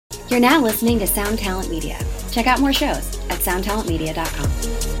You're now listening to Sound Talent Media. Check out more shows at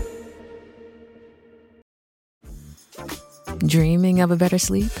soundtalentmedia.com. Dreaming of a better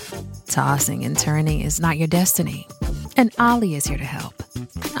sleep? Tossing and turning is not your destiny. And Ollie is here to help.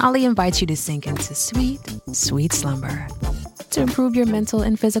 Ollie invites you to sink into sweet, sweet slumber to improve your mental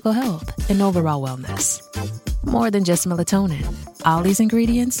and physical health and overall wellness. More than just melatonin, Ollie's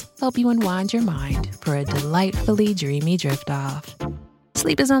ingredients help you unwind your mind for a delightfully dreamy drift off.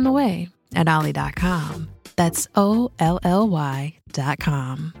 Sleep is on the way at Ollie.com. That's OLLY.com.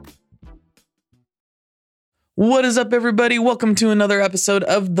 What is up, everybody? Welcome to another episode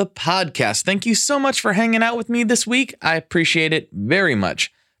of the podcast. Thank you so much for hanging out with me this week. I appreciate it very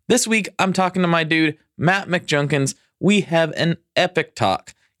much. This week, I'm talking to my dude, Matt McJunkins. We have an epic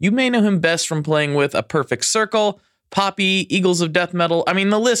talk. You may know him best from playing with A Perfect Circle, Poppy, Eagles of Death Metal. I mean,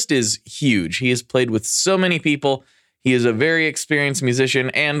 the list is huge. He has played with so many people. He is a very experienced musician,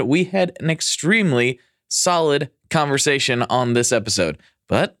 and we had an extremely solid conversation on this episode.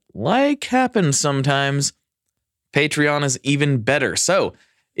 But like happens sometimes, Patreon is even better. So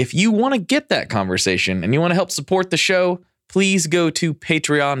if you want to get that conversation and you want to help support the show, please go to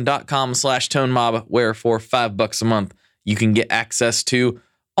patreon.com/tonemob, where for $5 a month, you can get access to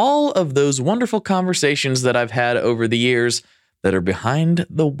all of those wonderful conversations that I've had over the years that are behind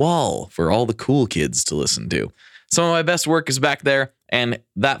the wall for all the cool kids to listen to. Some of my best work is back there, and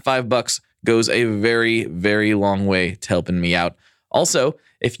that $5 goes a very, very long way to helping me out. Also,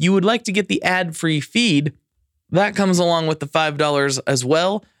 if you would like to get the ad-free feed, that comes along with the $5 as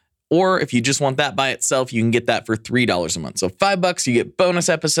well. Or if you just want that by itself, you can get that for $3 a month. So $5, you get bonus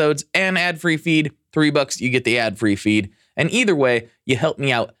episodes and ad-free feed. $3, you get the ad-free feed. And either way, you help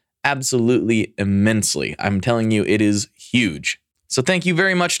me out absolutely immensely. I'm telling you, it is huge. So thank you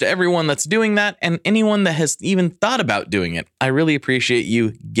very much to everyone that's doing that, and anyone that has even thought about doing it. I really appreciate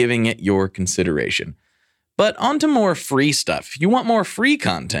you giving it your consideration. But on to more free stuff. If you want more free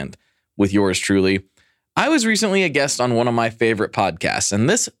content with yours truly, I was recently a guest on one of my favorite podcasts, and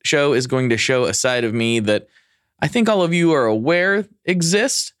this show is going to show a side of me that I think all of you are aware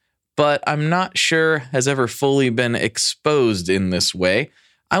exists, but I'm not sure has ever fully been exposed in this way.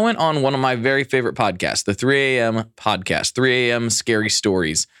 I went on one of my very favorite podcasts, the 3 a.m. podcast, 3 a.m. Scary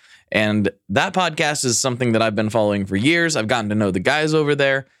Stories. And that podcast is something that I've been following for years. I've gotten to know the guys over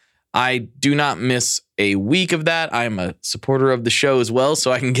there. I do not miss a week of that. I'm a supporter of the show as well,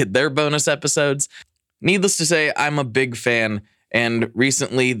 so I can get their bonus episodes. Needless to say, I'm a big fan, and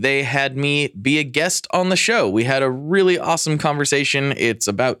recently they had me be a guest on the show. We had a really awesome conversation. It's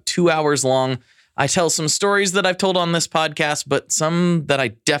about 2 hours long. I tell some stories that I've told on this podcast, but some that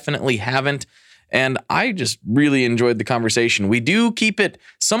I definitely haven't, and I just really enjoyed the conversation. We do keep it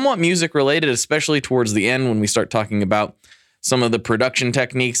somewhat music related, especially towards the end when we start talking about some of the production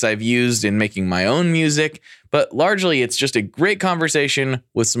techniques I've used in making my own music, but largely it's just a great conversation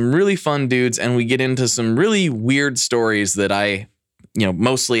with some really fun dudes, and we get into some really weird stories that I,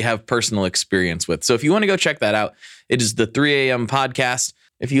 mostly have personal experience with. So if you want to go check that out, it is the 3 a.m. podcast.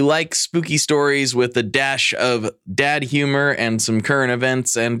 If you like spooky stories with a dash of dad humor and some current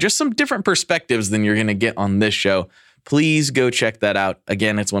events and just some different perspectives than you're going to get on this show, please go check that out.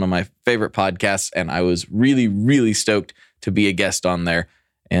 Again, it's one of my favorite podcasts, and I was really, really stoked to be a guest on there.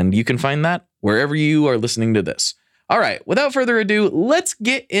 And you can find that wherever you are listening to this. All right, without further ado, let's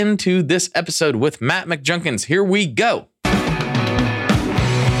get into this episode with Matt McJunkins. Here we go.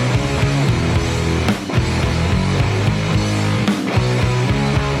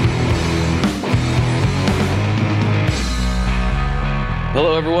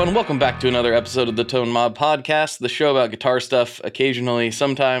 Hello, everyone. Welcome back to another episode of the Tone Mob Podcast, the show about guitar stuff, occasionally,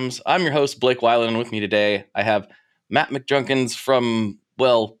 sometimes. I'm your host, Blake Weiland, and with me today, I have Matt McJunkins from,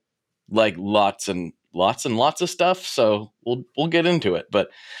 lots and lots of stuff, so we'll get into it. But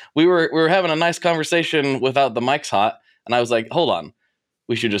we were having a nice conversation without the mics hot, and I was like, hold on,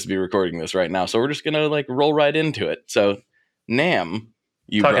 we should just be recording this right now. So we're just going to, roll right into it. So, Nam,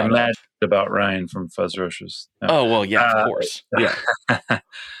 you talking brought mad about Ryan from Fuzz Rushes. No. Oh, well, yeah, of course. Yeah.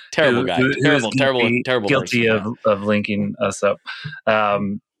 Terrible guy. Terrible guilty person, of linking us up.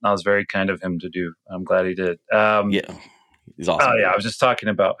 That was very kind of him to do. I'm glad he did. Yeah, he's awesome. Oh yeah, I was just talking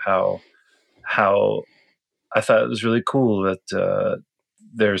about how I thought it was really cool that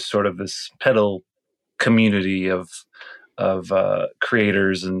there's sort of this pedal community of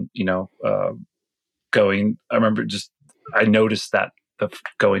creators, and going. I noticed that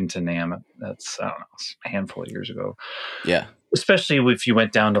going to NAMM. That's I don't know, a handful of years ago. Yeah. Especially if you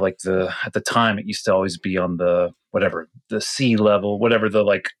went down to at the time, it used to always be on the C level, whatever the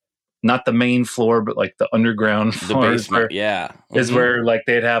not the main floor, but like the underground The floor basement, yeah. is where like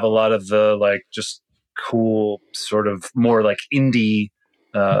they'd have a lot of the like just cool sort of more like indie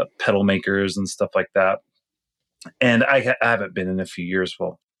pedal makers and stuff like that. And I haven't been in a few years.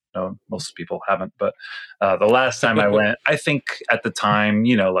 Well, no, most people haven't. But the last time I went, I think at the time,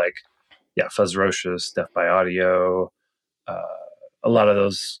 like, Fuzzrocious, Death by Audio, a lot of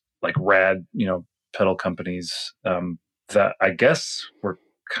those like rad, pedal companies that I guess were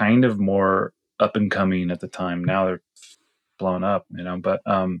kind of more up and coming at the time. Now they're blown up, but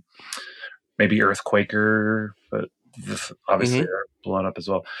maybe Earthquaker, but obviously they're blown up as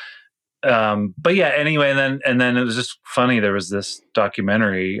well. But yeah, anyway, and then it was just funny. There was this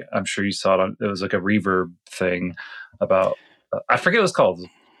documentary. I'm sure you saw it. It was like a Reverb thing about. I forget what it's called.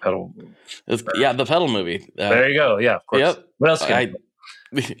 Pedal. The pedal movie. There you go. Yeah, of course. Yep. What else?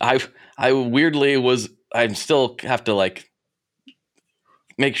 I weirdly was. I still have to like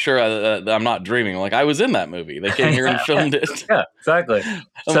make sure that I'm not dreaming. Like I was in that movie. They came here and filmed it. Yeah, exactly.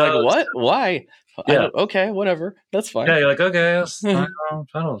 I'm like, what? Why? Yeah. Okay, whatever. That's fine. Yeah, you're like, okay,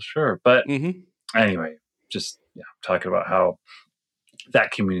 pedals, sure. But anyway, just talking about how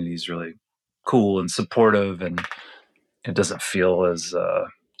that community is really cool and supportive, and it doesn't feel as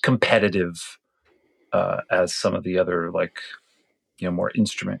competitive as some of the other like more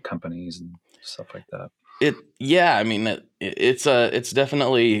instrument companies and stuff like that. It's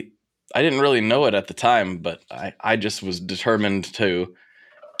definitely. I didn't really know it at the time, but I just was determined to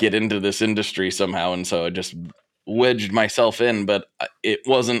get into this industry somehow, and so I just wedged myself in. But it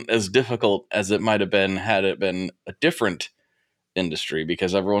wasn't as difficult as it might have been had it been a different industry,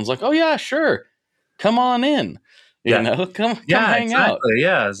 because everyone's like, "Oh yeah, sure, come on in, come hang out."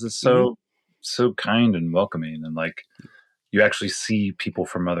 Yeah, it's so kind and welcoming, and like you actually see people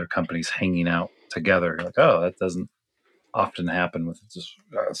from other companies hanging out together. You're like, oh, that doesn't often happen with just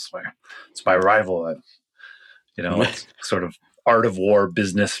it's my rival. It's sort of art of war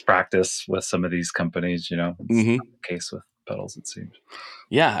business practice with some of these companies, it's not the case with pedals, it seems.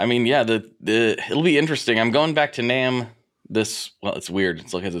 Yeah, I mean, it'll be interesting. I'm going back to NAMM it's weird.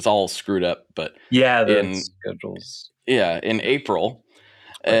 It's because it's all screwed up, but the schedules. Yeah, in April.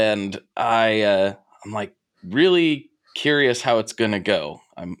 And I'm like really curious how it's going to go.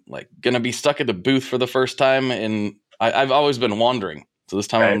 I'm like going to be stuck at the booth for the first time, and I've always been wandering. So this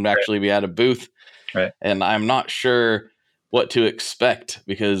time I'm going to actually be at a booth. Right. And I'm not sure what to expect,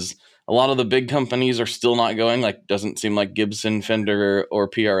 because a lot of the big companies are still not going. Like, doesn't seem like Gibson, Fender, or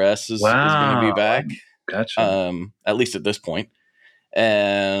PRS is going to be back. Gotcha. At least at this point.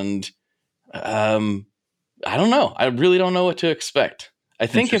 And I don't know. I really don't know what to expect. I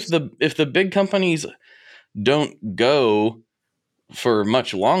think if the big companies don't go for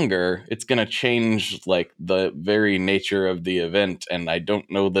much longer, it's going to change like the very nature of the event, and I don't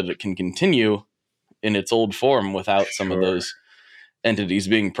know that it can continue in its old form without some of those entities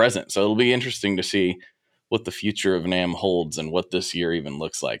being present. So it'll be interesting to see what the future of NAMM holds and what this year even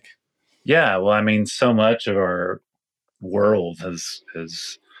looks like. Yeah, well, I mean, so much of our world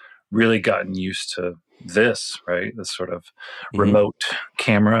has really gotten used to this, right? This sort of remote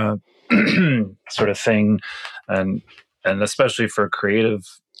camera sort of thing, and especially for creative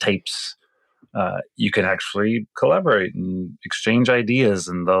tapes, you can actually collaborate and exchange ideas,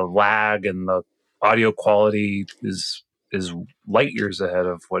 and the lag and the audio quality is light years ahead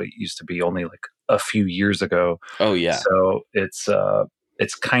of what it used to be only like a few years ago. Oh yeah. So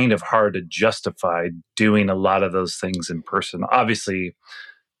it's kind of hard to justify doing a lot of those things in person. Obviously,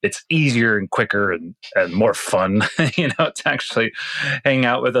 it's easier and quicker and more fun, to actually hang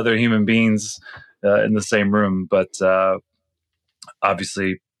out with other human beings in the same room. But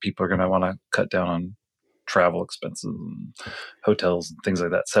obviously, people are going to want to cut down on travel expenses and hotels and things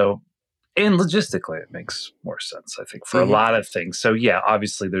like that. So, and logistically, it makes more sense, I think, for a lot of things. So, yeah,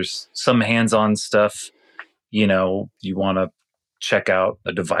 obviously, there's some hands-on stuff. You want to check out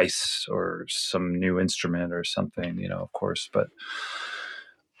a device or some new instrument or something, of course. But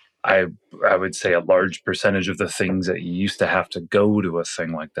I would say a large percentage of the things that you used to have to go to a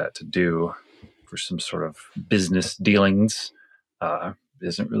thing like that to do for some sort of business dealings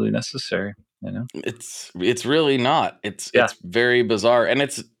isn't really necessary. It's really not. It's very bizarre, and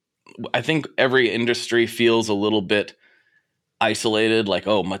I think every industry feels a little bit isolated, like,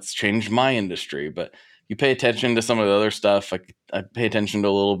 oh, let's change my industry. But you pay attention to some of the other stuff. Like I pay attention to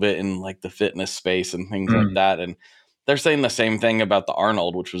a little bit in like the fitness space and things like that. And they're saying the same thing about the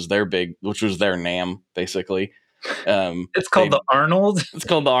Arnold, which was their NAMM, basically. It's called the Arnold? It's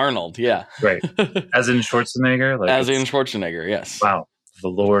called the Arnold, yeah. Right. As in Schwarzenegger? As in Schwarzenegger, yes. Wow. The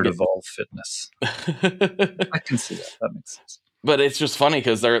Lord of all fitness. I can see that. That makes sense. But it's just funny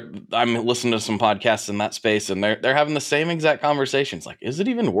because I'm listening to some podcasts in that space, and they're having the same exact conversations. Like, is it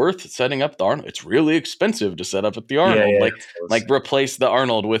even worth setting up the Arnold? It's really expensive to set up at the Arnold. Like replace the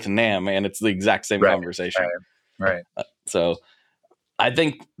Arnold with NAMM, and it's the exact same conversation. Right. So I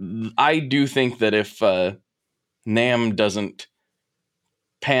do think that if NAMM doesn't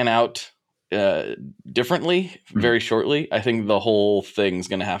pan out differently very shortly, I think the whole thing's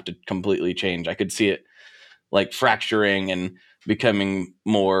going to have to completely change. I could see it like fracturing and becoming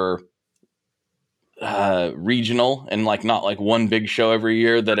more regional and like not like one big show every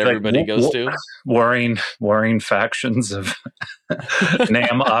year that everybody goes to. Warring factions of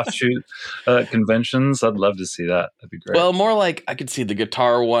NAMM offshoot conventions. I'd love to see that. That'd be great. Well, more like I could see the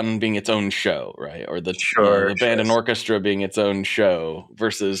guitar one being its own show, right? Or the band and orchestra being its own show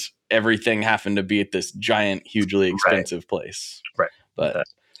versus everything having to be at this giant, hugely expensive place. Right. But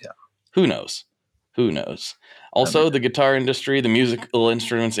who knows? Also, the guitar industry, the musical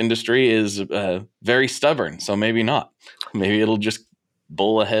instruments industry is very stubborn. So maybe not. Maybe it'll just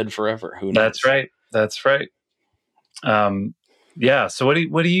bull ahead forever. Who knows? That's right. Yeah. So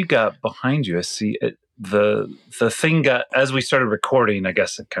what do you got behind you? I see it. The thing got, as we started recording, I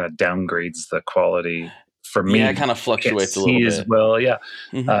guess it kind of downgrades the quality for me. Yeah, it kind of fluctuates a little bit as well. Yeah.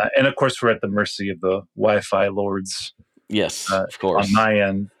 Mm-hmm. And of course, we're at the mercy of the Wi-Fi lords. Yes, of course. On my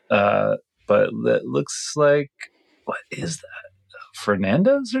end. But it looks like, what is that?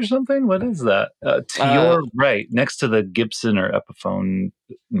 Fernandez or something? What is that? To your right, next to the Gibson or Epiphone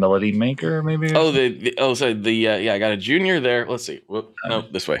Melody Maker, maybe? I got a Junior there. Let's see. No,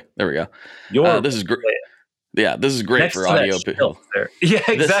 this way. There we go. This is great. Yeah, this is great next for audio. There. Yeah,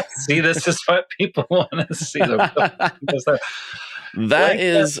 exactly. See, this is what people want to see. That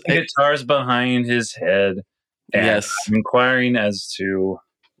is guitars behind his head. And yes, I'm inquiring as to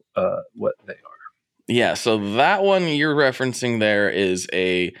what they are. Yeah, so that one you're referencing there is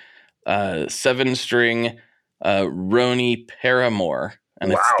a 7-string Roni Paramore,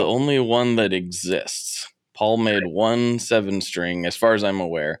 and it's the only one that exists. Paul made one 7-string, as far as I'm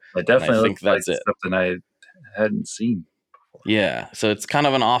aware. It definitely I think that's like something I hadn't seen before. Yeah, so it's kind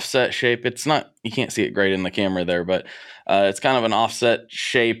of an offset shape. It's not, you can't see it great in the camera there, but it's kind of an offset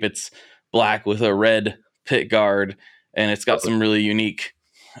shape. It's black with a red pit guard, and it's got some really unique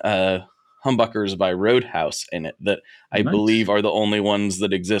humbuckers by Roadhouse in it that I believe are the only ones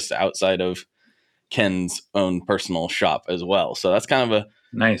that exist outside of Ken's own personal shop as well. So that's kind of a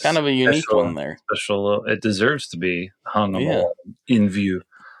unique one there. Special. It deserves to be hung in view.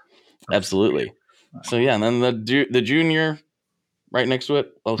 Absolutely. So yeah, and then the Junior right next to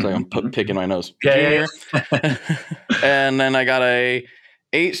it. Oh, sorry, I'm picking my nose. Junior. And then I got a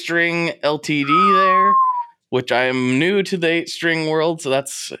 8-string LTD there, which I am new to the 8-string world, so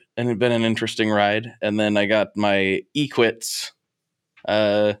that's been an interesting ride. And then I got my Equits.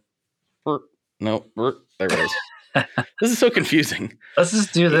 There it is. This is so confusing. Let's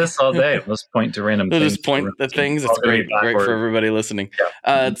just do this all day. Let's point to random things. Just point the things. It's great for everybody listening.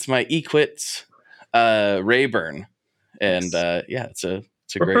 Yeah. It's my Equits Rayburn. And it's a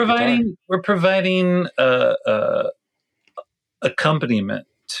great guitar. We're providing accompaniment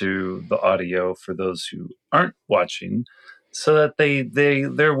to the audio for those who aren't watching, so that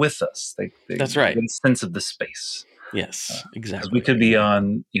they're with us. That's right. Get a sense of the space. Yes, exactly. We could be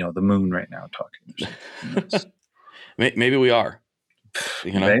on the moon right now talking. Maybe we are.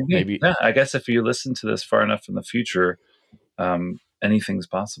 Maybe. Yeah, I guess if you listen to this far enough in the future, anything's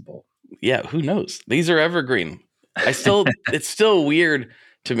possible. Yeah, who knows? These are evergreen. It's still weird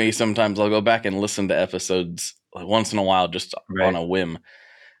to me sometimes. I'll go back and listen to episodes once in a while just on a whim.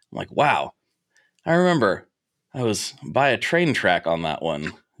 I'm like, wow, I remember I was by a train track on that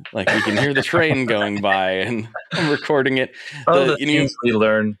one. Like, you can hear the train going by, and I'm recording it. The things we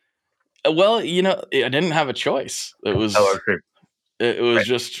learn. Well, I didn't have a choice. It was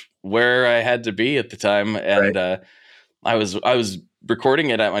just where I had to be at the time, and I was recording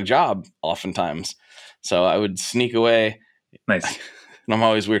it at my job oftentimes, so I would sneak away. Nice. And I'm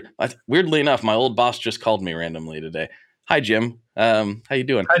always weird. Weirdly enough, my old boss just called me randomly today. Hi, Jim. How you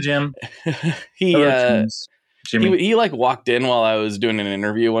doing? Hi, Jim. Jimmy. He like walked in while I was doing an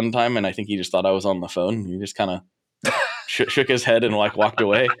interview one time, and I think he just thought I was on the phone. He just kind of shook his head and like walked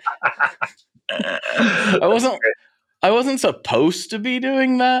away. I wasn't supposed to be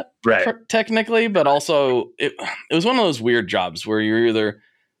doing that, technically, but also it was one of those weird jobs where you're either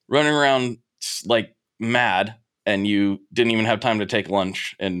running around like mad and you didn't even have time to take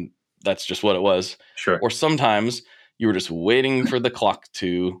lunch, and that's just what it was. Sure. Or sometimes you were just waiting for the clock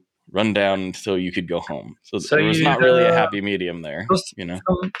to run down until you could go home. So there was not really a happy medium there.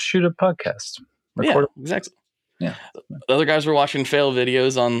 Shoot a podcast. Yeah, exactly. Yeah. The other guys were watching fail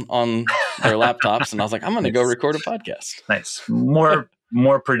videos on their laptops, and I was like, I'm going to go record a podcast. Nice.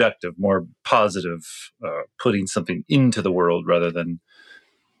 More productive, more positive, putting something into the world rather than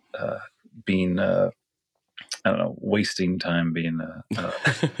being, I don't know, wasting time being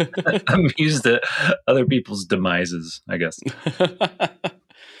amused at other people's demises, I guess.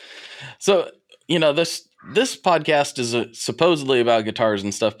 So, this podcast is supposedly about guitars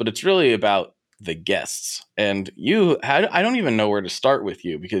and stuff, but it's really about the guests. And I don't even know where to start with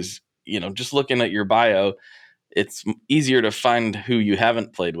you because, just looking at your bio, it's easier to find who you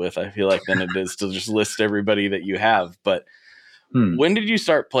haven't played with, I feel like, than it is to just list everybody that you have. But when did you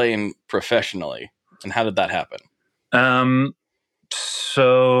start playing professionally, and how did that happen?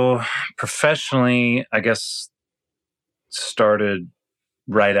 So professionally, I guess, started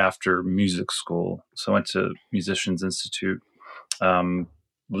right after music school. So I went to Musicians Institute.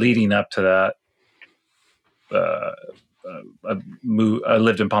 Leading up to that, I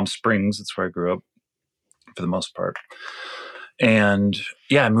lived in Palm Springs. That's where I grew up for the most part. And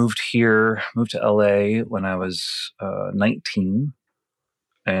I moved to LA when I was 19.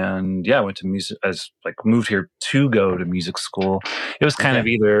 And I went to music. I was moved here to go to music school. It was kind of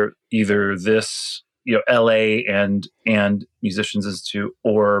either this, LA and Musicians Institute,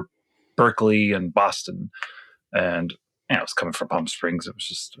 or Berkeley and Boston. And I was coming from Palm Springs. It was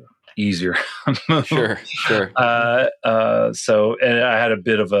just easier. Sure. So, and I had a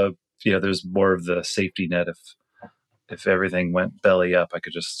bit of a, there's more of the safety net. If everything went belly up, I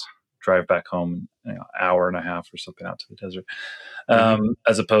could just drive back home, hour and a half or something out to the desert,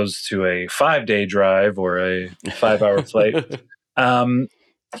 as opposed to a 5-day drive or a 5-hour flight.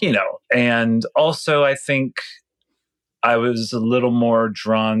 And also I think I was a little more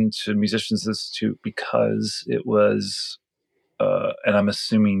drawn to Musicians Institute because it was, and I'm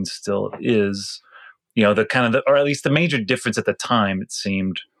assuming still is, the kind of, or at least the major difference at the time, it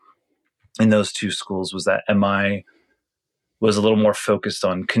seemed, in those two schools was that MI was a little more focused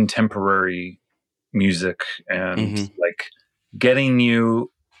on contemporary music and getting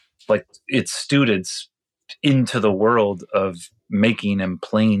its students into the world of making and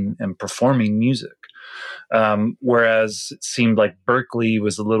playing and performing music. Whereas it seemed like Berkeley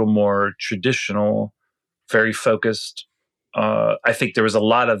was a little more traditional, very focused. I think there was a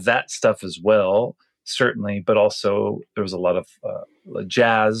lot of that stuff as well, certainly, but also there was a lot of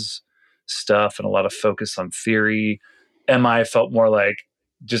jazz stuff and a lot of focus on theory. MI felt more like,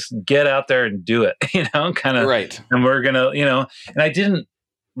 just get out there and do it, kind of. Right. And we're going to, and I didn't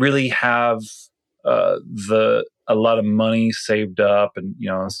really have a lot of money saved up, and,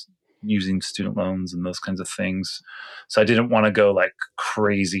 I was using student loans and those kinds of things. So I didn't want to go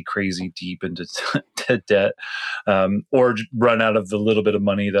crazy deep into debt, or run out of the little bit of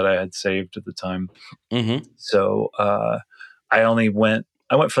money that I had saved at the time. Mm-hmm. So I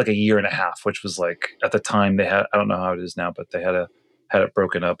went for a year and a half, which was at the time they had, I don't know how it is now, but they had it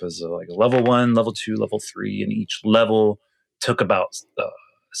broken up as a level 1, level 2, level 3, and each level took about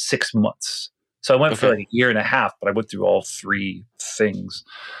 6 months. So I went for a year and a half, but I went through all 3 things.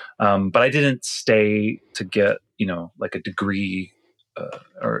 But I didn't stay to get, a degree,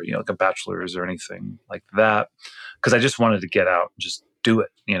 or, a bachelor's or anything like that. Cause I just wanted to get out and just do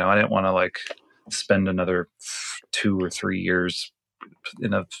it. I didn't want to spend another 2 or 3 years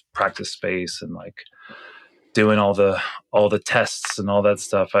in a practice space and doing all the tests and all that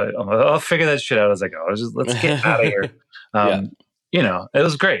stuff. I'll figure that shit out as I go. Let's get out of here. It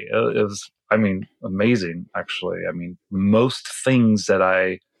was great. It was, amazing, actually. Most things that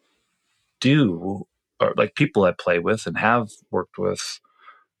I do, or people I play with and have worked with,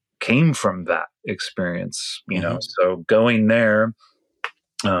 came from that experience, So going there,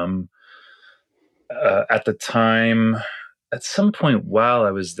 at the time, at some point while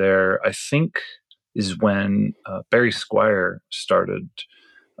I was there, I think is when Barry Squire started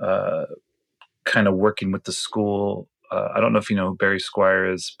kind of working with the school. I don't know if you know who Barry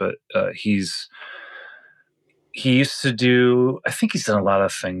Squire is, but he used to do, I think he's done a lot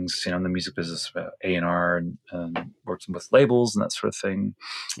of things, in the music business, A&R and working with labels and that sort of thing.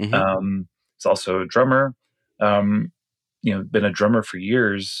 Mm-hmm. He's also a drummer, been a drummer for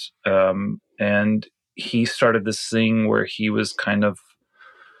years. And he started this thing where he was kind of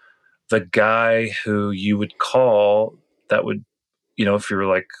the guy who you would call that would, if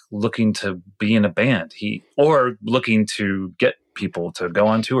you're looking to be in a band, or looking to get people to go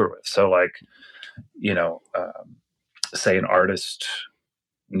on tour with. So say an artist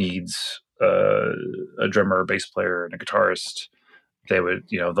needs a drummer, a bass player, and a guitarist, they would,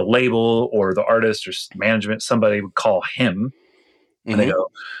 the label or the artist or management, somebody would call him, and they go,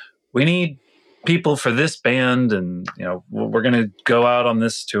 we need people for this band, and we're going to go out on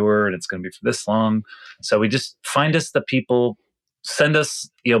this tour, and it's going to be for this long. So we just find us the people, send us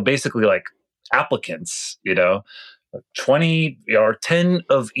basically like applicants, 20 or 10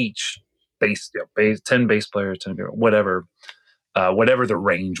 of each bass, 10 bass players, 10 whatever the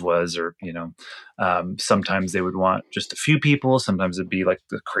range was, or sometimes they would want just a few people, sometimes it'd be like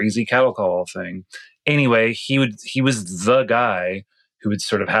the crazy cattle call thing. Anyway, he was the guy who would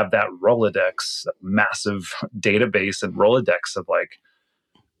sort of have that Rolodex, massive database and Rolodex of like,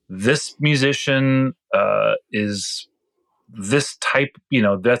 this musician is this type,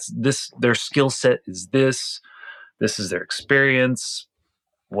 that's this, their skill set is this is their experience,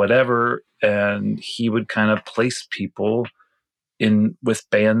 whatever. And he would kind of place people in with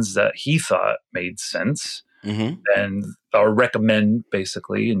bands that he thought made sense, and or recommend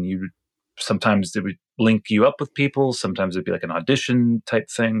basically. And sometimes they would link you up with people. Sometimes it'd be like an audition type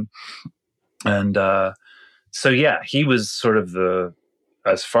thing. And so, yeah, he was sort of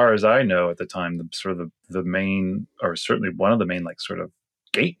as far as I know at the time, the main, or certainly one of the main, like sort of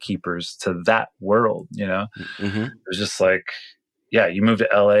gatekeepers to that world, It was just like, yeah, you move to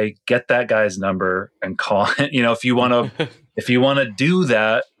LA, get that guy's number and call it, if you want to do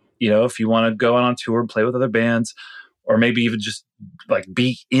that, if you want to go on tour and play with other bands, or maybe even just like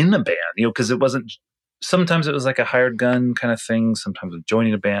be in a band, because sometimes it was like a hired gun kind of thing. Sometimes with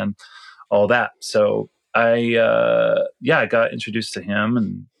joining a band, all that. So I got introduced to him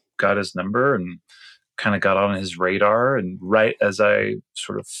and got his number and kind of got on his radar. And right as I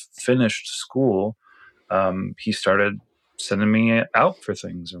sort of finished school, he started sending me out for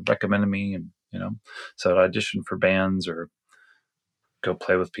things and recommending me, and so I'd audition for bands or go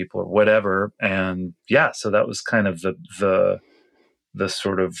play with people or whatever. And yeah, so that was kind of the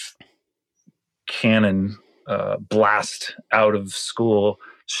sort of canon blast out of school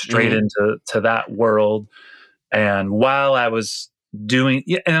straight into that world. And while I was doing,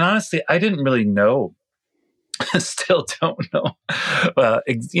 and honestly, I didn't really know. Still don't know.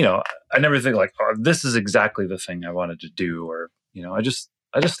 I never think like, oh, this is exactly the thing I wanted to do, or I just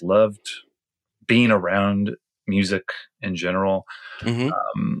loved being around music in general,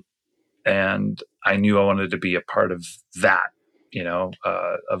 and I knew I wanted to be a part of that,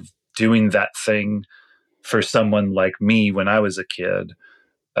 of doing that thing for someone like me when I was a kid,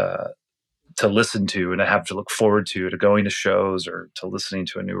 to listen to and to have to look forward to going to shows or to listening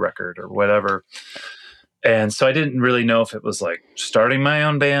to a new record or whatever. And so I didn't really know if it was like starting my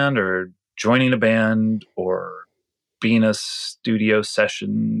own band or joining a band or being a studio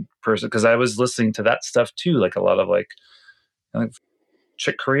session person, because I was listening to that stuff too, like a lot of like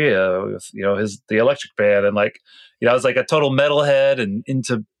Chick Corea with the Electric Band, and like I was like a total metalhead and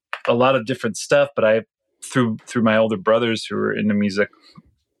into a lot of different stuff. But I through my older brothers who were into music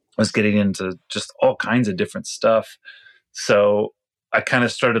was getting into just all kinds of different stuff. So I kind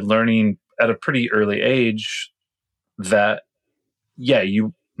of started learning at a pretty early age that, yeah,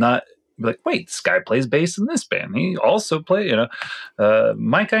 you not like, wait, this guy plays bass in this band. He also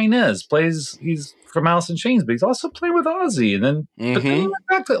Mike Inez plays, he's from Alice in Chains, but he's also played with Ozzy. And then, but then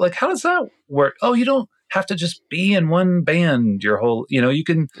back to, like, how does that work? Oh, you don't have to just be in one band your whole, you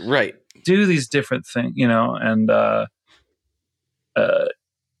can do these different things, and,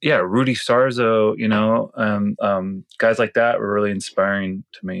 yeah, Rudy Sarzo, guys like that were really inspiring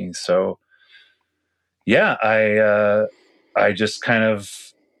to me. So, yeah, I just kind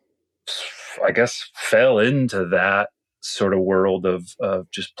of, I guess, fell into that sort of world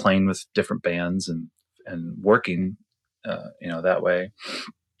of just playing with different bands and working, that way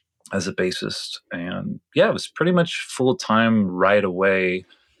as a bassist. And yeah, it was pretty much full time right away.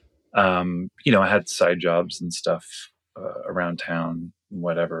 I had side jobs and stuff around town,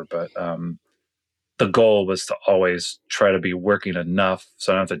 whatever, but the goal was to always try to be working enough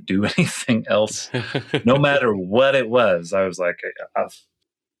so I don't have to do anything else, no matter what it was. I was like, it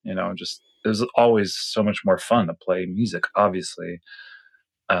was always so much more fun to play music, obviously,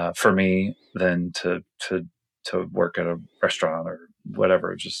 for me, than to work at a restaurant or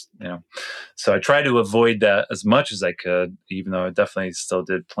whatever. Just, so I tried to avoid that as much as I could, even though I definitely still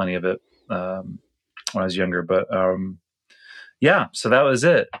did plenty of it when I was younger. But yeah, so that was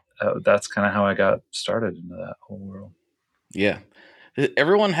it. That's kind of how I got started into that whole world. Yeah.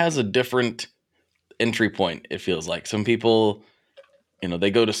 Everyone has a different entry point, it feels like. Some people,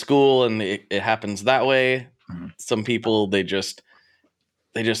 they go to school and it happens that way. Mm-hmm. Some people, they just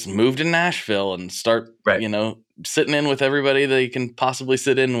move to Nashville and start, sitting in with everybody they can possibly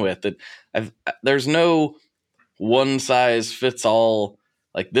sit in with. There's no one size fits all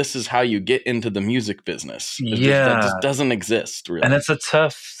like this is how you get into the music business. That just doesn't exist, really. And it's a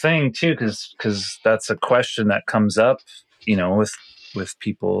tough thing too, because that's a question that comes up, with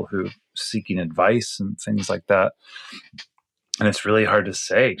people who seeking advice and things like that. And it's really hard to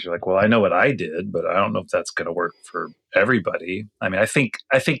say. You're like, well, I know what I did, but I don't know if that's going to work for everybody. I mean, I think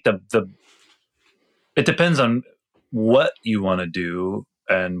the it depends on what you want to do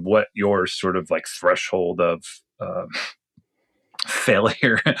and what your sort of like threshold of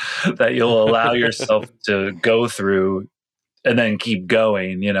failure that you'll allow yourself to go through and then keep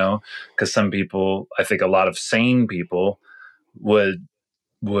going, because some people, I think a lot of sane people would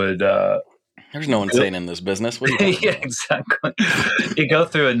there's no one sane in this business. What are you talking about? Exactly. You go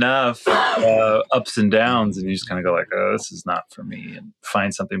through enough ups and downs, and you just kind of go like, "Oh, this is not for me," and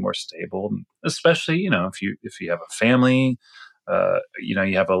find something more stable. And especially, if you have a family,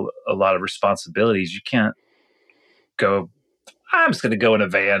 you have a lot of responsibilities. You can't go. I'm just going to go in a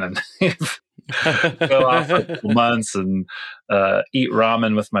van and go off for a couple months and eat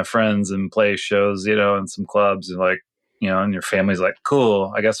ramen with my friends and play shows, in some clubs, and like. And your family's like,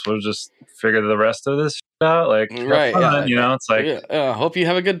 cool, I guess we'll just figure the rest of this out. Like, right. Fun, it's like, hope you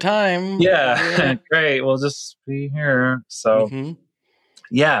have a good time. Yeah. Great. We'll just be here. So,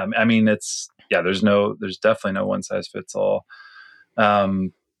 yeah, I mean, there's definitely no one size fits all. But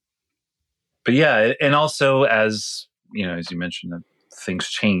yeah. And also as you mentioned, that things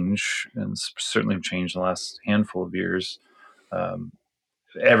change and certainly have changed in the last handful of years.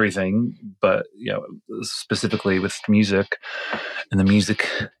 Everything, but specifically with music and the music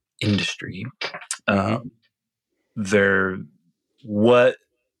industry,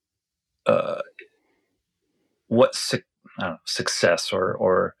 success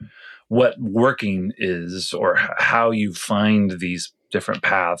or what working is, or how you find these different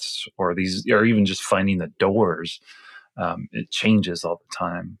paths, or even just finding the doors. It changes all the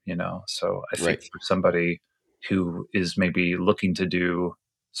time, So I think for somebody who is maybe looking to do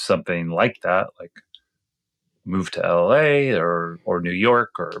something like that, like move to LA or New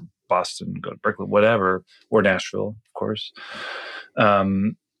York or Boston, go to Berkeley, whatever, or Nashville, of course.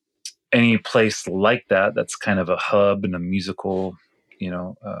 Any place like that, that's kind of a hub and a musical,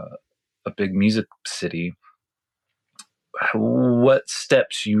 a big music city. What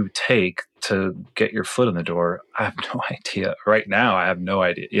steps you take to get your foot in the door, I have no idea. Right now, I have no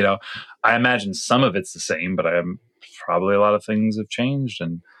idea. I imagine some of it's the same, but probably a lot of things have changed.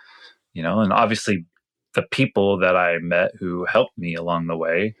 And, and obviously the people that I met who helped me along the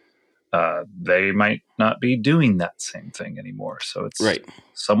way, they might not be doing that same thing anymore. So it's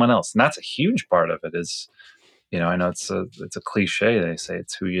someone else. And that's a huge part of it is, I know it's a cliche. They say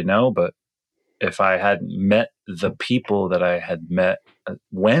it's who you know, but if I hadn't met the people that I had met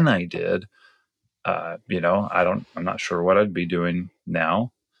when I did, I'm not sure what I'd be doing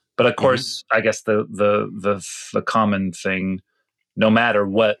now. But of course, I guess the common thing, no matter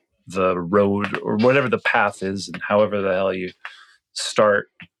what the road or whatever the path is, and however the hell you start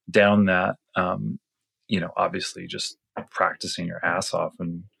down that, obviously just practicing your ass off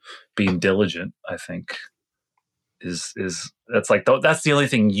and being diligent, I think is that's the only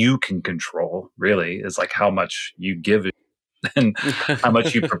thing you can control, really, is like how much you give it and how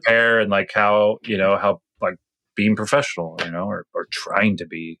much you prepare, and like how like being professional, or trying to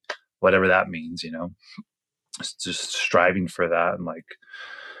be, whatever that means, just striving for that, and like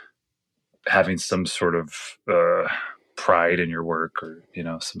having some sort of pride in your work, or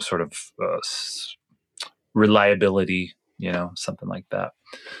some sort of reliability, something like that,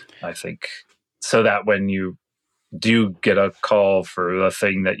 I think, so that when you do get a call for the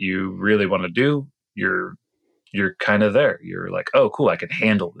thing that you really want to do, you're kind of there. You're like, oh, cool, I can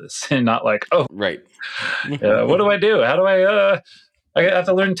handle this, and not like, oh, right. What do I do? How do I have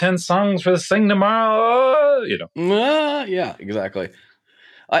to learn 10 songs for this thing tomorrow? Yeah, exactly.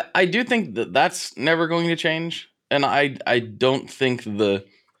 I do think that's never going to change, and I don't think the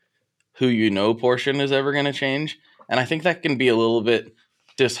who portion is ever going to change, and I think that can be a little bit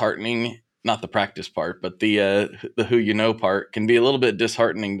disheartening. Not the practice part, but the who part can be a little bit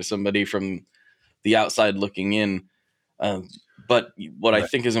disheartening to somebody from the outside looking in. But what I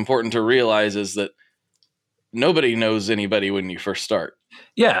think is important to realize is that nobody knows anybody when you first start.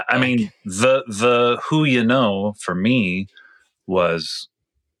 Yeah, I mean, the who for me was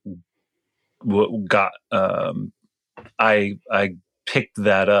what got. I picked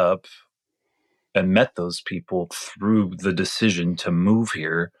that up and met those people through the decision to move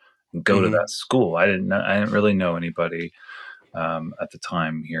here. Go to that school. I didn't really know anybody at the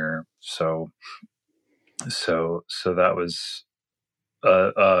time here, so that was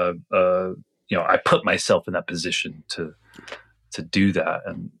I put myself in that position to to do that.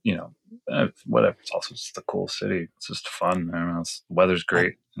 And, whatever. It's also just a cool city. It's just fun. I don't know. The weather's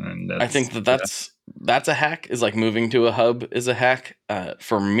great. And I think that's a hack. Is like moving to a hub is a hack.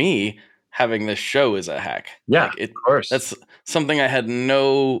 For me, having this show is a hack. Yeah, of course. That's something I had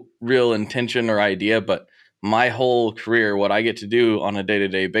no real intention or idea, but my whole career, what I get to do on a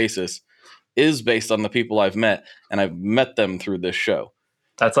day-to-day basis is based on the people I've met, and I've met them through this show.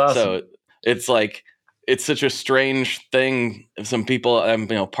 That's awesome. So it's like, it's such a strange thing. Some people, I'm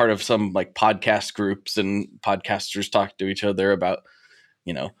part of some like podcast groups, and podcasters talk to each other about,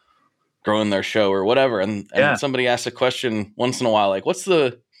 growing their show or whatever. And somebody asks a question once in a while, like, what's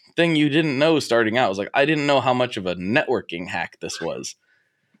the thing you didn't know starting out? I was like, I didn't know how much of a networking hack this was.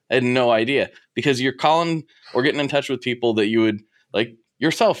 I had no idea, because you're calling or getting in touch with people that you would, like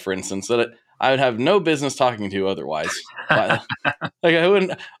yourself, for instance, that I would have no business talking to otherwise. Like I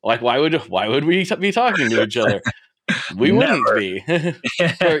wouldn't, like, why would we be talking to each other? We wouldn't be.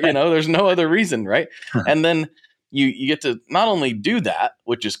 There's no other reason, right? And then you get to not only do that,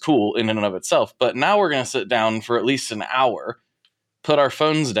 which is cool in and of itself, but now we're going to sit down for at least an hour, put our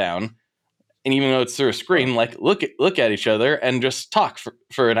phones down, and even though it's through a screen, like look at each other and just talk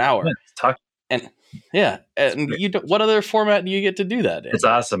for an hour. Yeah, talk. And what other format do you get to do that in? It's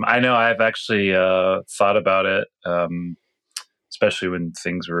awesome. I know I've actually thought about it, especially when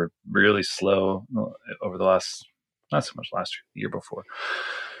things were really slow over the last, not so much last year, the year before,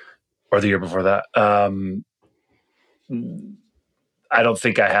 or the year before that. I don't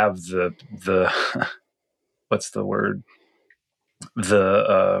think I have the what's the word?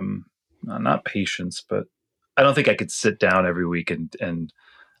 Not patience, but I don't think I could sit down every week and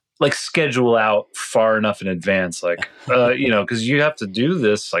like schedule out far enough in advance, like, because you have to do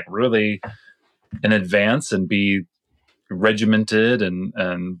this like really in advance and be regimented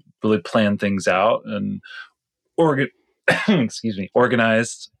and really plan things out and organized.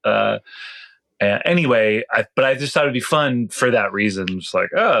 Anyway, but I just thought it'd be fun for that reason. Just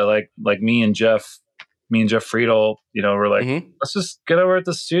like me and Jeff Friedel, we're like, let's just get over at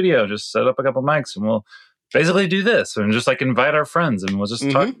the studio, just set up a couple mics, and we'll basically do this, and just like invite our friends, and we'll just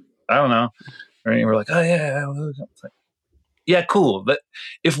talk. I don't know. Right? And we're like, oh yeah, like, yeah, cool. But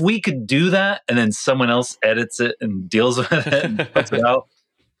if we could do that, and then someone else edits it and deals with it and puts it out,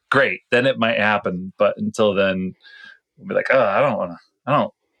 great. Then it might happen. But until then, we'll be like, oh, I don't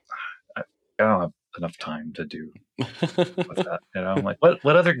have enough time to do with that. I'm like,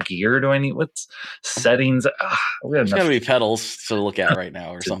 what other gear do I need? What's settings? We have There's got to be pedals to look at right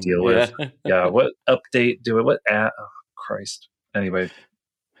now or something. Deal with. Yeah. What update do it? What app? Oh, Christ. Anyway.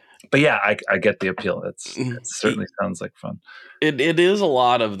 But yeah, I get the appeal. It certainly sounds like fun. It is a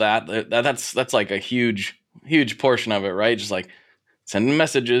lot of that. That's like a huge portion of it, right? Just like sending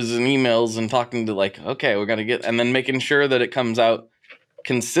messages and emails and talking to like, okay, we're gonna get, and then making sure that it comes out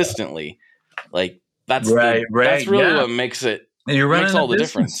consistently. Like that's right. That's really what makes it. You're running makes all the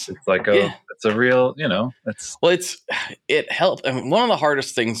difference. It's like it's a real, it helped. I mean, one of the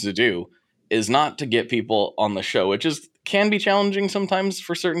hardest things to do is not to get people on the show, which can be challenging sometimes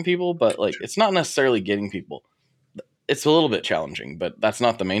for certain people, but like it's not necessarily getting people. It's a little bit challenging, but that's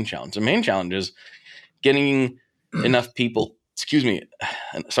not the main challenge. The main challenge is getting enough people. Excuse me.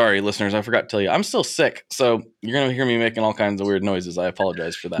 Sorry, listeners, I forgot to tell you, I'm still sick, so you're going to hear me making all kinds of weird noises. I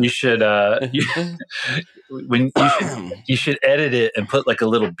apologize for that. You should you should edit it and put like a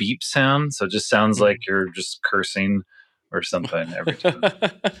little beep sound, so it just sounds like you're just cursing or something every time.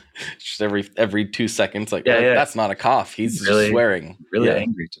 Just every 2 seconds, like that's not a cough. He's really, just swearing. Really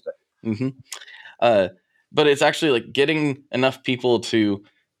angry today. But it's actually like getting enough people to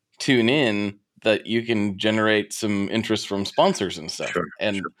tune in that you can generate some interest from sponsors and stuff. Sure.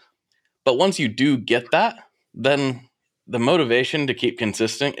 But once you do get that, then the motivation to keep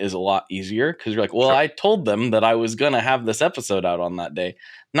consistent is a lot easier, because you're like, well, I told them that I was going to have this episode out on that day,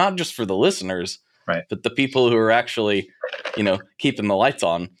 not just for the listeners, right, but the people who are actually, keeping the lights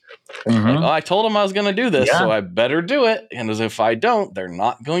on. Like, I told them I was going to do this, so I better do it. And as if I don't, they're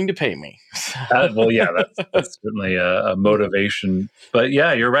not going to pay me. That's certainly a motivation. But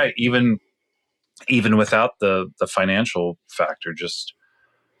yeah, you're right. Even without the financial factor, just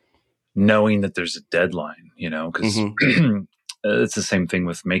knowing that there's a deadline, because it's the same thing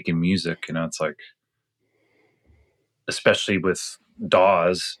with making music. It's like, especially with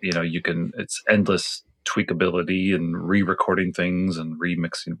DAWs, it's endless tweakability and re-recording things and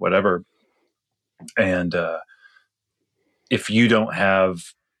remixing whatever. And if you don't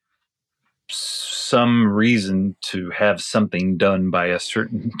have some reason to have something done by a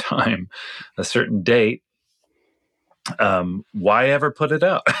certain time, a certain date, why ever put it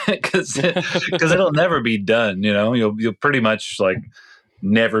out? Because it'll never be done. You'll pretty much like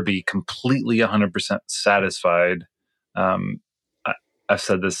never be completely 100% satisfied. I've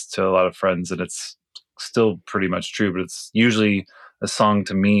said this to a lot of friends, and it's still pretty much true. But it's usually a song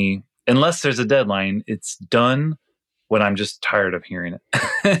to me, unless there's a deadline, it's done when I'm just tired of hearing it.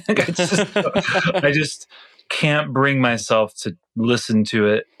 I just can't bring myself to listen to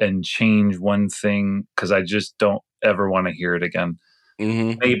it and change one thing because I just don't ever want to hear it again.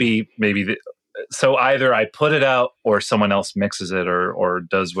 Mm-hmm. Maybe so either I put it out or someone else mixes it or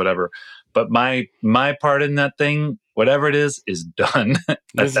does whatever. But my part in that thing, whatever it is done at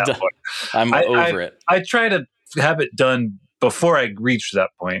that point. I'm over it. I try to have it done before I reach that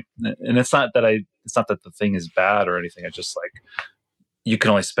point. And it's not that the thing is bad or anything. I just like, you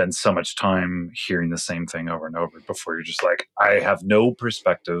can only spend so much time hearing the same thing over and over before you're just like, I have no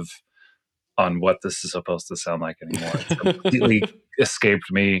perspective on what this is supposed to sound like anymore. It's completely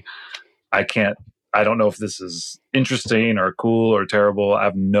escaped me. I don't know if this is interesting or cool or terrible. I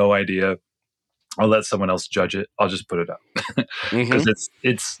have no idea. I'll let someone else judge it. I'll just put it up because this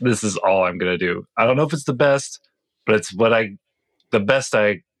is all I'm going to do. I don't know if it's the best, but it's the best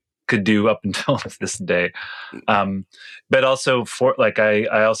I could do up until this day. But also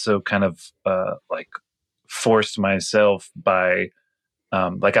I also kind of like forced myself by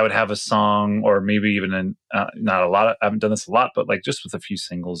like I would have a song or maybe even not a lot. I haven't done this a lot, but like just with a few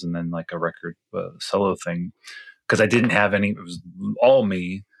singles and then like a record solo thing because I didn't have any. It was all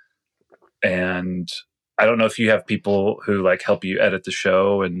me. And I don't know if you have people who like help you edit the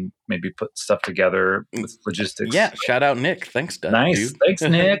show and maybe put stuff together with logistics. Yeah, shout out Nick. Thanks, Doug. Nice, dude. Thanks,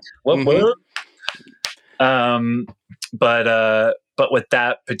 Nick. What? But with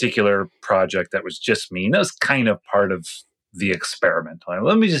that particular project, that was just me. And that was kind of part of the experiment. Like,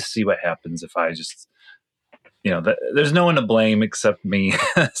 let me just see what happens if I just, there's no one to blame except me.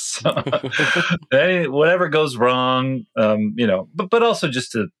 So whatever goes wrong, but also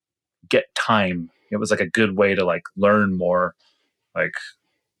just to get time. It was like a good way to like learn more,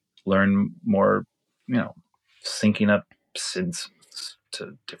 syncing up synths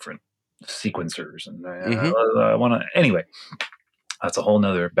to different sequencers. And I want to, anyway, that's a whole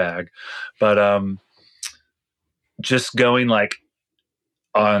nother bag, but, just going like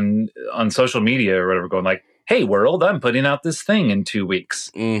on social media or whatever, going like, hey world, I'm putting out this thing in 2 weeks.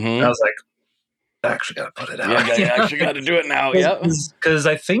 And I was like, I actually got to put it out. Yeah, you actually got to do it now. Yep. Because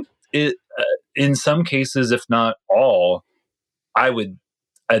I think it, in some cases, if not all, I would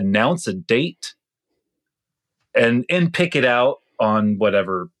announce a date and pick it out on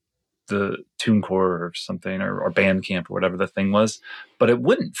whatever the TuneCore or something or Bandcamp or whatever the thing was, but it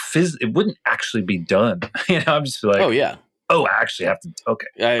wouldn't actually be done. I'm just like, I actually have to. Okay,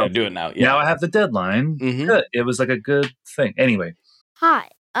 I gotta do it now. Yeah. Now I have the deadline. Good. It was like a good thing. Anyway. Hi,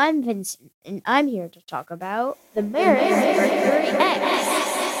 I'm Vincent, and I'm here to talk about the Meris Mercury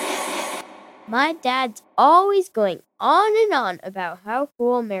X. My dad's always going on and on about how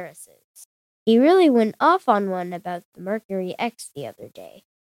cool Meris is. He really went off on one about the Mercury X the other day.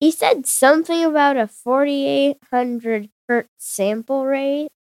 He said something about a 4,800 hertz sample rate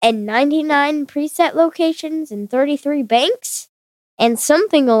and 99 preset locations and 33 banks, and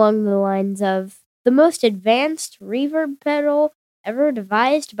something along the lines of the most advanced reverb pedal ever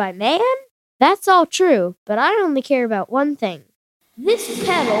devised by man? That's all true, but I only care about one thing. This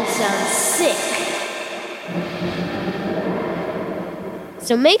pedal sounds sick.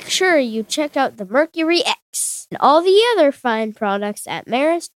 So make sure you check out the Mercury X and all the other fine products at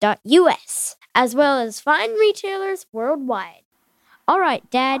Meris.us, as well as fine retailers worldwide. All right,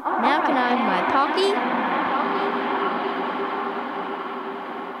 Dad, now can I have my Pocky?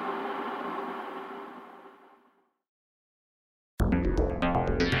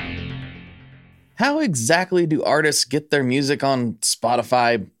 How exactly do artists get their music on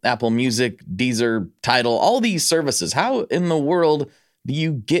Spotify, Apple Music, Deezer, Tidal, all these services? How in the world do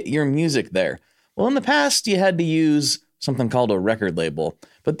you get your music there? Well, in the past, you had to use something called a record label.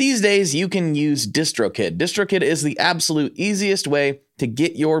 But these days, you can use DistroKid. DistroKid is the absolute easiest way to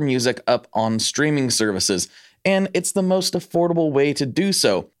get your music up on streaming services. And it's the most affordable way to do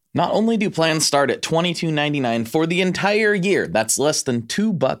so. Not only do plans start at $22.99 for the entire year, that's less than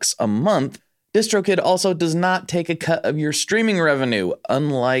 $2 a month, DistroKid also does not take a cut of your streaming revenue,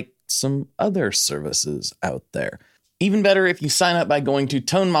 unlike some other services out there. Even better if you sign up by going to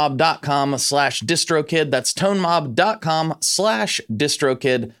tonemob.com/distrokid. That's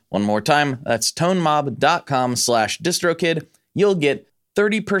tonemob.com/distrokid. One more time, that's tonemob.com/distrokid. You'll get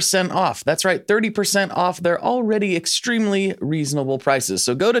 30% off. That's right, 30% off their already extremely reasonable prices.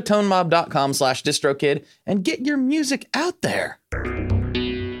 So go to tonemob.com/distrokid and get your music out there.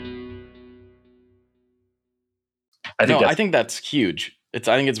 I think that's huge. I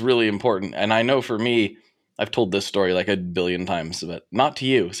think it's really important. And I know for me, I've told this story like a billion times, but not to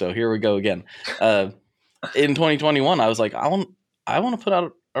you. So here we go again. In 2021, I was like, I want to put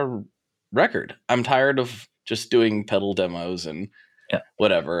out a record. I'm tired of just doing pedal demos and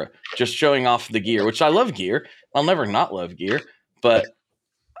whatever, just showing off the gear, which I love gear. I'll never not love gear, but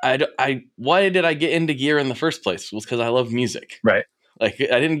why did I get into gear in the first place? It was because I love music. Right. Like,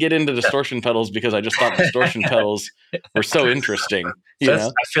 I didn't get into distortion pedals because I just thought distortion pedals were so interesting.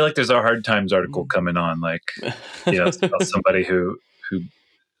 I feel like there's a Hard Times article coming on, like, it's about somebody who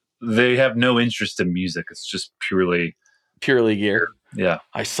they have no interest in music. It's just purely gear. Yeah.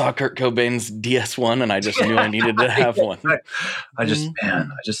 I saw Kurt Cobain's DS1 and I just knew I needed to have one. I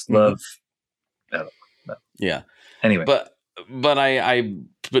just love that. Yeah. Anyway. But I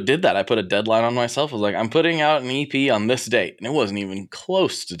did that. I put a deadline on myself. I was like, I'm putting out an EP on this date. And it wasn't even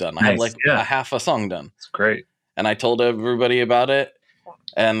close to done. I had like a half a song done. It's great. And I told everybody about it.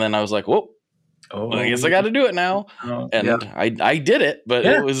 And then I was like, whoa, I guess I got to do it now. I did it, but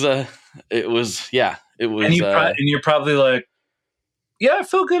it was. And you're probably like, yeah, I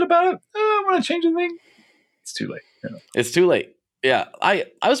feel good about it. I want to change anything. It's too late. It's too late. Yeah. I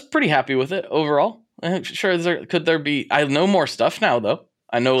was pretty happy with it overall. Sure, could there be? I know more stuff now, though.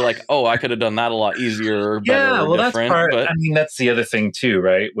 I know, like, I could have done that a lot easier, or better, or different. That's part. But I mean, that's the other thing too,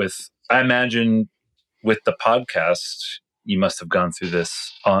 right? I imagine with the podcast, you must have gone through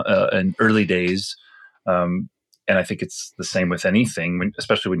this in early days, and I think it's the same with anything,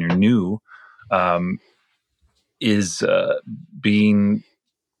 especially when you're new. Is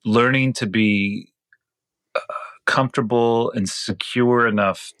learning to be comfortable and secure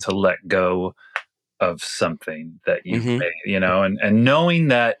enough to let go of something that you've made, and knowing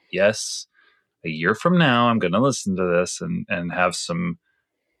that, yes, a year from now, I'm going to listen to this and have some,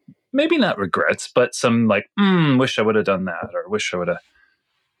 maybe not regrets, but some like, wish I would have done that, or wish I would have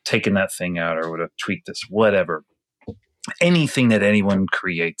taken that thing out, or would have tweaked this, whatever. Anything that anyone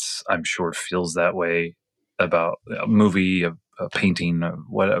creates, I'm sure, feels that way about a movie, a painting, a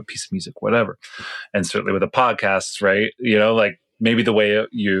piece of music, whatever. And certainly with a podcast, right? Like, maybe the way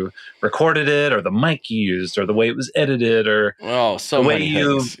you recorded it, or the mic you used, or the way it was edited, or the way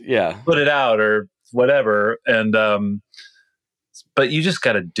you put it out, or whatever. And but you just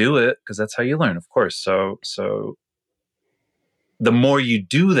got to do it, because that's how you learn, of course. So the more you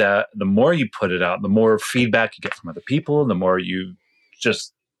do that, the more you put it out, the more feedback you get from other people, the more you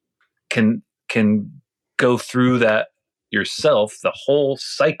just can go through that yourself, the whole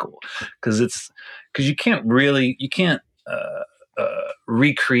cycle, because you can't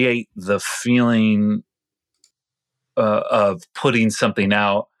recreate the feeling of putting something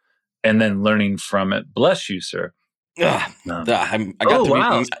out and then learning from it. Bless you, sir. You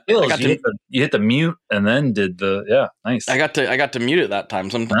hit the mute and then did nice. I got to mute it that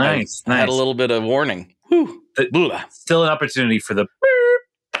time. Sometimes I had a little bit of warning. Still an opportunity for the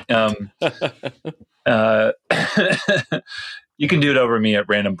you can do it over me at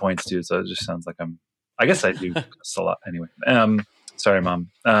random points too, so it just sounds like I guess I do this a lot anyway. Sorry, Mom.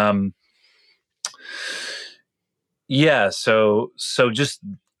 So just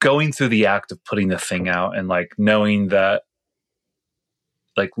going through the act of putting the thing out, and like knowing that,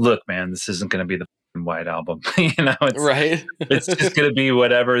 like, look, man, this isn't going to be the White Album. It's right. It's just going to be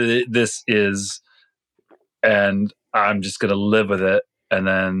whatever this is, and I'm just going to live with it, and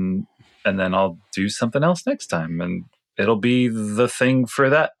then I'll do something else next time, and it'll be the thing for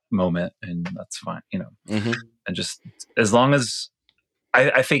that moment, and that's fine, And just as long as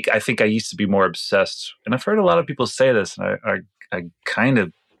I think I used to be more obsessed, and I've heard a lot of people say this, and I kind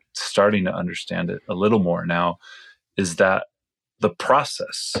of starting to understand it a little more now, is that the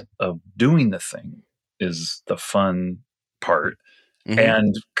process of doing the thing is the fun part,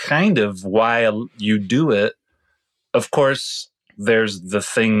 and kind of why you do it. Of course, there's the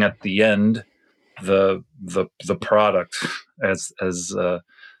thing at the end, the product, as the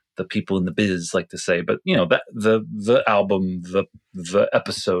people in the biz like to say, but that the album, the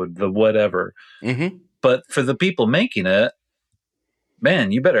episode, the whatever. But for the people making it,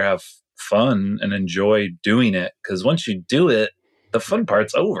 man, you better have fun and enjoy doing it, because once you do it, the fun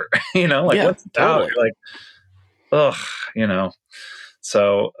part's over. Once it's out, you're like, ugh,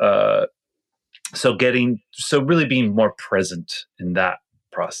 So really being more present in that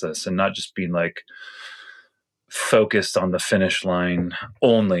process, and not just being like focused on the finish line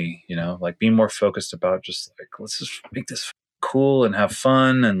only, like being more focused about just like, let's just make this cool and have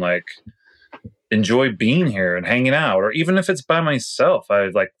fun and like enjoy being here and hanging out, or even if it's by myself, I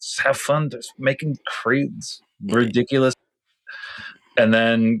like have fun just making ridiculous. And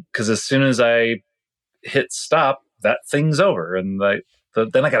then, because as soon as I hit stop, that thing's over, and like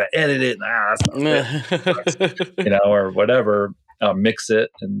then I gotta edit it. That's not it. Or whatever. Mix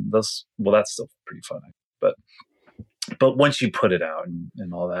it, and that's still pretty fun. But once you put it out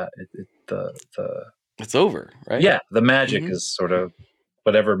and all that, it's over, right? Yeah, the magic is sort of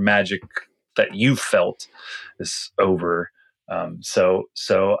whatever magic that you felt is over.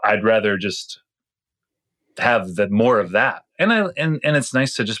 So I'd rather just have more of that, and it's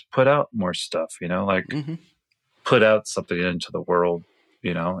nice to just put out more stuff, like put out something into the world,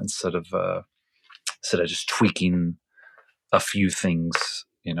 instead of just tweaking a few things.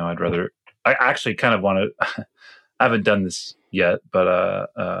 I'd rather. I actually kind of want to. I haven't done this yet,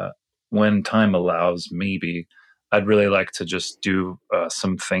 but when time allows, maybe I'd really like to just do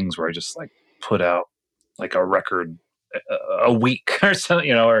some things where I just like put out like a record a week or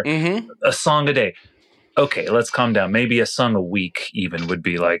something, or a song a day. Okay, let's calm down. Maybe a song a week even would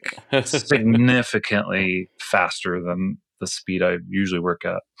be like significantly faster than the speed I usually work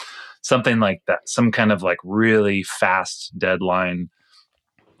at. Something like that. Some kind of like really fast deadline.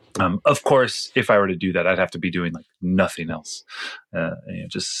 Of course, if I were to do that, I'd have to be doing like nothing else,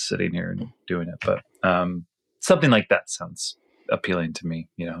 just sitting here and doing it. But something like that sounds appealing to me,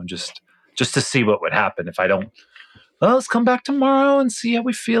 just to see what would happen if I don't. Well, let's come back tomorrow and see how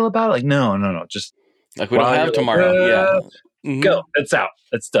we feel about it. Like, no, just like we don't have tomorrow. Go. It's out.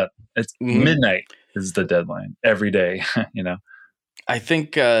 It's done. It's midnight is the deadline every day. I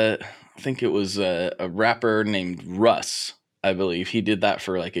think it was a rapper named Russ. I believe he did that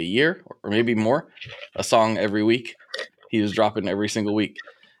for like a year or maybe more, a song every week. He was dropping every single week.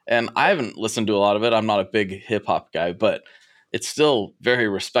 And I haven't listened to a lot of it. I'm not a big hip hop guy, but it's still very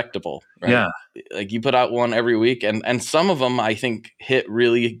respectable. Right? Yeah. Like you put out one every week, and some of them I think hit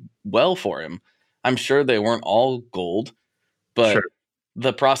really well for him. I'm sure they weren't all gold, but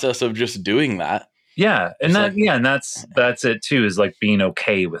the process of just doing that. Yeah. And that's it too, is like being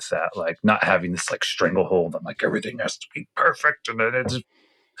okay with that. Like not having this like stranglehold on like everything has to be perfect. And then it's,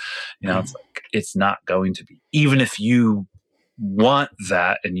 it's like, it's not going to be, even if you want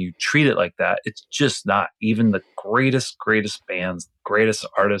that and you treat it like that, it's just not. Even the greatest bands, greatest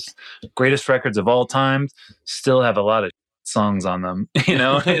artists, greatest records of all time still have a lot of songs on them.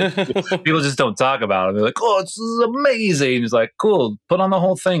 People just don't talk about it. They're like, oh, this is amazing. It's like, cool, put on the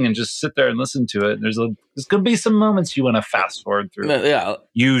whole thing and just sit there and listen to it. There's gonna be some moments you want to fast forward through. Yeah,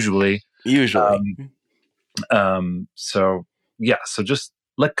 usually. So just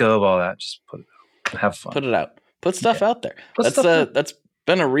let go of all that. Just put it out. Have fun. Put it out. Put stuff out there. That's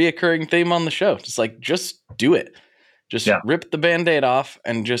been a reoccurring theme on the show. Just do it. Just rip the Band-Aid off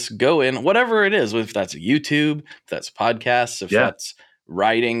and just go in, whatever it is, if that's YouTube, if that's podcasts, if that's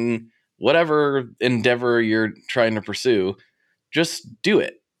writing, whatever endeavor you're trying to pursue, just do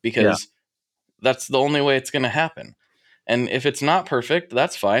it, because that's the only way it's going to happen. And if it's not perfect,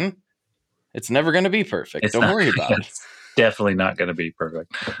 that's fine. It's never going to be perfect. Don't worry about it. It's definitely not going to be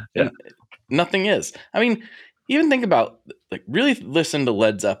perfect. Yeah. Nothing is. I mean, even think about, like, really listen to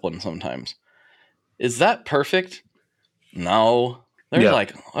Led Zeppelin sometimes. Is that perfect? No,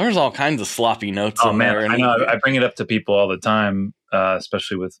 there's all kinds of sloppy notes in there. I know. I bring it up to people all the time,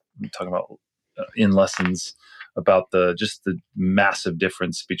 especially with talking about in lessons about the massive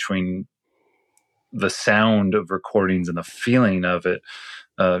difference between the sound of recordings and the feeling of it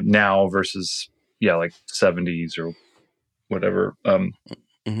now versus like 70s or whatever.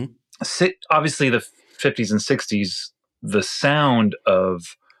 Obviously, the 50s and 60s, the sound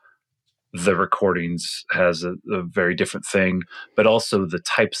of the recordings has a very different thing, but also the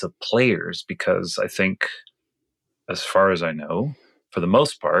types of players, because I think, as far as I know, for the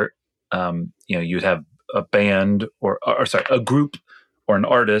most part, you'd have a band or a group or an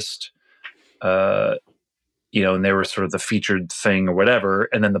artist, and they were sort of the featured thing or whatever.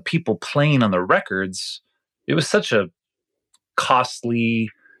 And then the people playing on the records, it was such a costly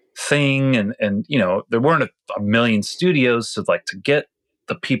thing. And there weren't a million studios. So like to get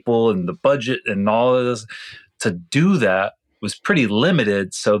the people and the budget and all of this to do that was pretty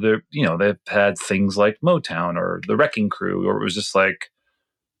limited. So they've had things like Motown or the Wrecking Crew, or it was just like,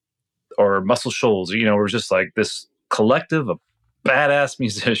 or Muscle Shoals, it was just like this collective of badass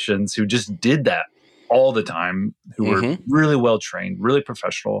musicians who just did that all the time, who were really well trained, really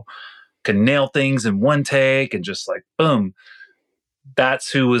professional, could nail things in one take and just like, boom. That's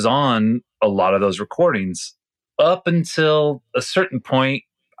who was on a lot of those recordings up until a certain point,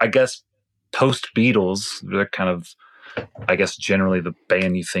 I guess, post Beatles. They're kind of I guess generally the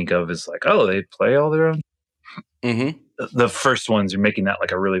band you think of is like, oh, they play all their own. Mm-hmm. The first ones are making that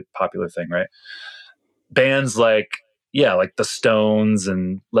like a really popular thing, right? Bands like the Stones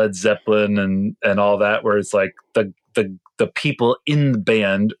and Led Zeppelin and all that, where it's like the people in the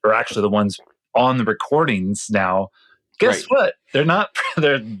band are actually the ones on the recordings now. Guess what? They're not.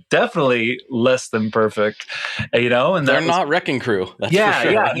 They're definitely less than perfect, And they're not Wrecking Crew. That's for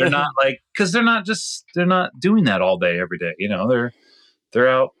sure. Yeah. They're not because they're not doing that all day every day. They're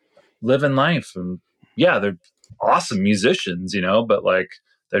out living life, and they're awesome musicians. But like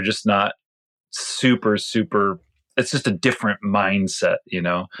they're just not super. It's just a different mindset,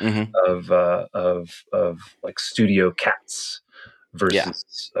 of like studio cats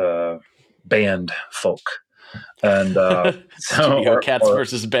versus band folk. And studio cats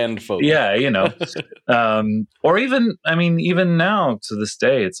versus band folk. Yeah, or even now to this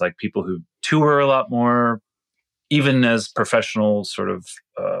day, it's like people who tour a lot more, even as professional sort of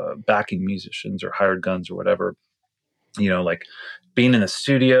backing musicians or hired guns or whatever. Like being in the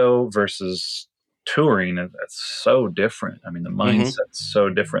studio versus touring, that's so different. The mindset's so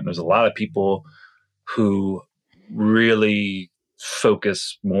different. There's a lot of people who really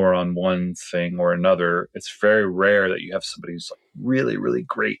focus more on one thing or another. It's very rare that you have somebody who's like really, really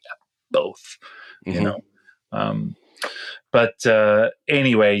great at both, But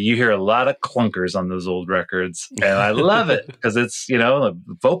anyway, you hear a lot of clunkers on those old records, and I love it because it's, the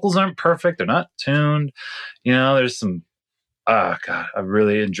vocals aren't perfect. They're not tuned. There's some, God, I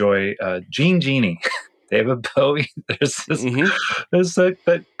really enjoy Genie. David Bowie. There's this, there's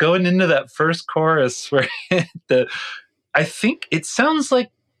that going into that first chorus where I think it sounds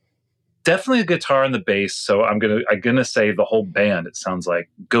like definitely a guitar and the bass. So I'm gonna say the whole band, it sounds like,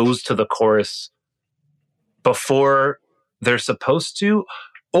 goes to the chorus before they're supposed to,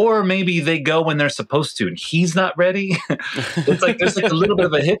 or maybe they go when they're supposed to and he's not ready. It's like there's like a little bit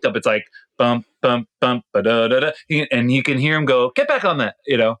of a hiccup. It's like bump bump bump ba da da da, and you can hear him go, get back on that.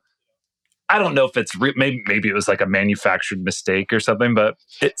 I don't know if it's maybe it was like a manufactured mistake or something, but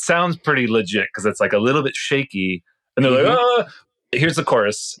it sounds pretty legit because it's like a little bit shaky. And they're like, oh, here's the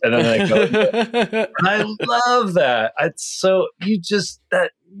chorus. And then they go. And I love that.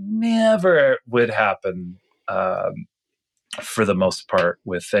 That never would happen for the most part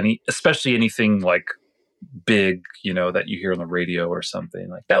with especially anything like big, that you hear on the radio or something.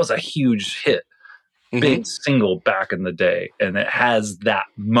 Like that was a huge hit, big single back in the day. And it has that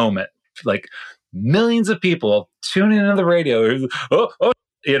moment, like millions of people tuning into the radio.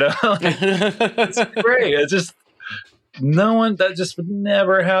 It's great. It's just, that just would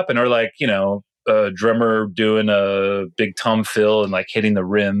never happen. Or like, a drummer doing a big tom fill and like hitting the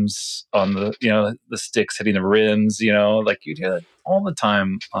rims on the, the sticks hitting the rims, like you'd hear that all the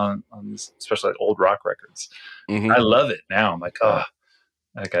time on this, especially like old rock records. I love it now. I'm like, oh,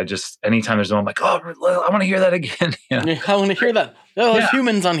 like anytime there's one, I'm like, oh, I want to hear that again. I want to hear that. Oh, there's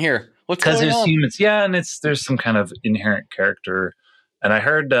humans on here. What's going on? Because there's humans. Yeah. And there's some kind of inherent character. And I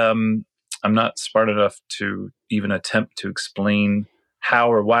heard, I'm not smart enough to even attempt to explain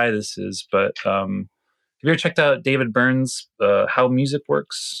how or why this is, but have you ever checked out David Byrne's How Music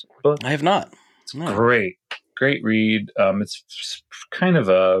Works book? I have not. It's great read. It's kind of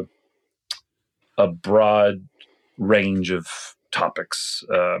a broad range of topics.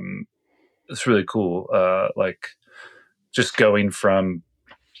 It's really cool. Like just going from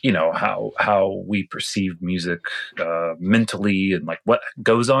how we perceive music mentally, and like what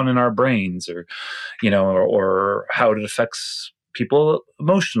goes on in our brains, or or how it affects people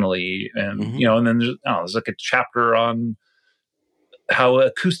emotionally, and and then there's like a chapter on how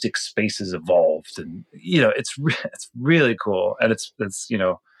acoustic spaces evolved, and it's really cool, and it's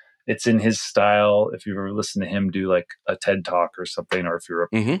it's in his style. If you've ever listened to him do like a TED Talk or something, or if you're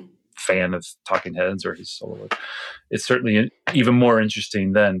a fan of Talking Heads or his solo work, it's certainly even more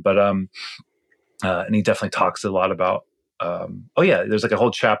interesting then. But and he definitely talks a lot about there's like a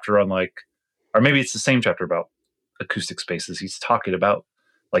whole chapter on like, or maybe it's the same chapter about acoustic spaces. He's talking about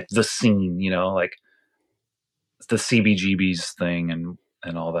like the scene, like the CBGB's thing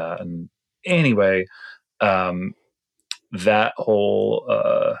and all that. And anyway, that whole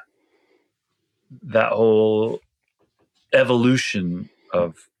evolution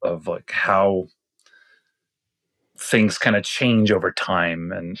of like how things kind of change over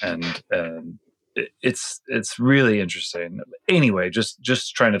time, and it's really interesting. Anyway,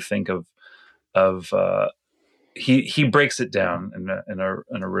 just trying to think of he breaks it down in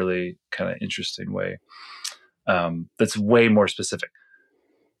a really kind of interesting way, that's way more specific.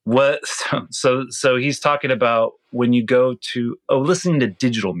 So he's talking about when you go to listening to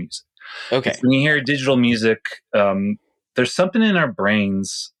digital music. Okay. When you hear digital music, there's something in our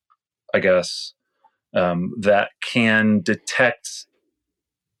brains, I guess, that can detect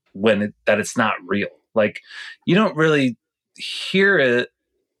that it's not real. Like, you don't really hear it,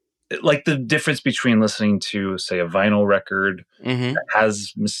 like the difference between listening to, say, a vinyl record Mm-hmm. that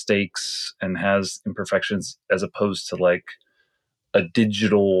has mistakes and has imperfections, as opposed to like a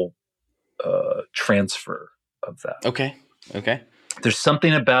digital transfer of that. Okay. There's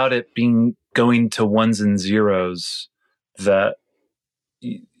something about it going to ones and zeros that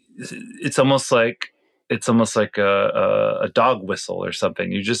it's almost like a dog whistle or something.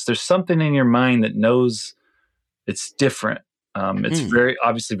 There's something in your mind that knows it's different. It's very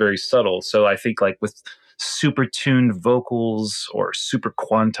obviously very subtle. So I think like with super tuned vocals or super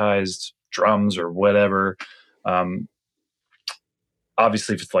quantized drums or whatever,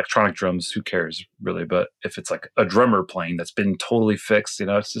 obviously if it's electronic drums, who cares really? But if it's like a drummer playing that's been totally fixed,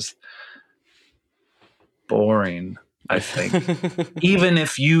 it's just boring, I think. Even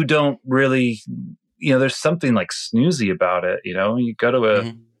if you don't really, there's something like snoozy about it. You go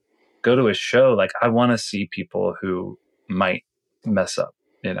to a show, like I want to see people who might mess up,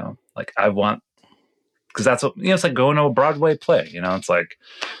 like I want, because that's what, it's like going to a Broadway play, it's like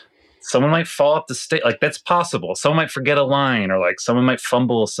someone might fall off the stage, like that's possible. Someone might forget a line, or like someone might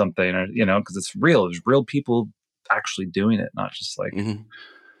fumble something, or, because it's real. There's real people actually doing it, not just like a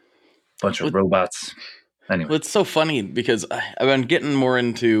bunch of robots. Anyway. Well, it's so funny because I've been getting more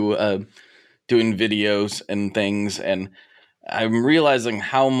into doing videos and things, and I'm realizing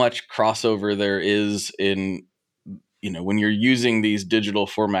how much crossover there is in, when you're using these digital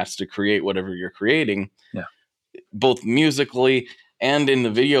formats to create whatever you're creating, both musically and in the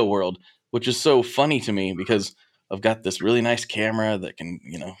video world, which is so funny to me because I've got this really nice camera that can,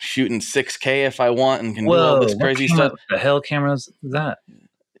 shoot in 6K if I want and can do all this crazy stuff. What the hell camera is that?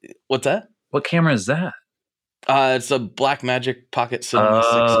 What's that? What camera is that? It's a Blackmagic Pocket Cinema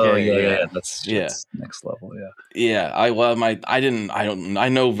 6K. Yeah, that's next level. Yeah. I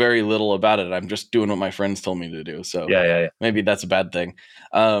know very little about it. I'm just doing what my friends told me to do. So yeah. Maybe that's a bad thing.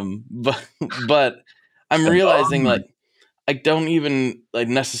 But I'm realizing like I don't even like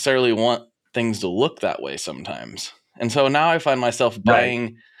necessarily want things to look that way sometimes. And so now I find myself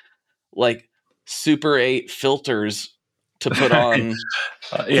buying like Super 8 filters to put on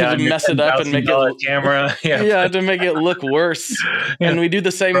to mess it up and make it camera. To make it look worse. And we do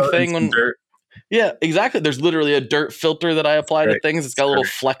the same thing when dirt. Yeah, exactly. There's literally a dirt filter that I apply to things. It's got a little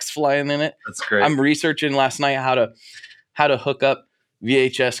flex flying in it. That's great. I'm researching last night how to hook up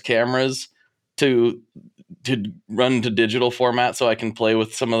VHS cameras to run to digital format so I can play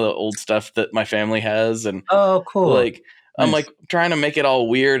with some of the old stuff that my family has. And oh, cool. Like I'm like trying to make it all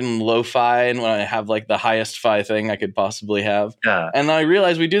weird and lo-fi, and when I have like the highest fi thing I could possibly have. Yeah. And I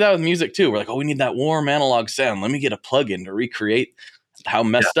realized we do that with music too. We're like, oh, we need that warm analog sound. Let me get a plugin to recreate how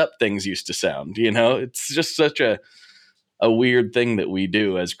messed up things used to sound. It's just such a weird thing that we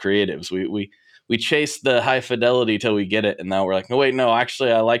do as creatives. We chase the high fidelity till we get it, and now we're like, no, wait, no,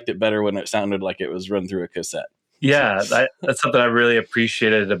 actually, I liked it better when it sounded like it was run through a cassette. Yeah, that's something I really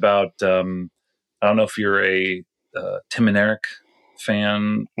appreciated about. I don't know if you're a Tim and Eric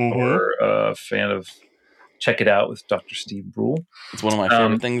fan or a fan of Check It Out with Dr. Steve Brule. It's one of my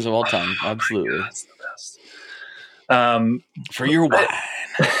favorite things of all time. Absolutely, God, it's the best. For your wine.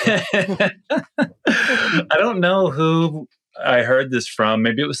 I don't know who I heard this from.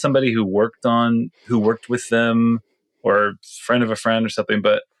 Maybe it was somebody who worked with them, or a friend of a friend or something.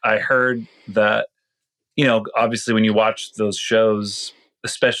 But I heard that, obviously when you watch those shows,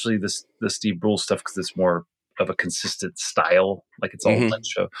 especially the Steve Brule stuff, because it's more of a consistent style, like it's all one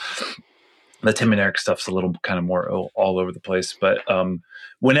show. The Tim and Eric stuff's a little kind of more all over the place. But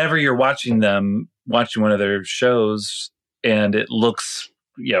whenever you're watching one of their shows, and it looks,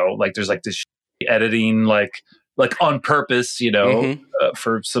 like there's like this editing, like on purpose,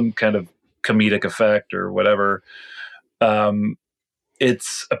 for some kind of comedic effect or whatever.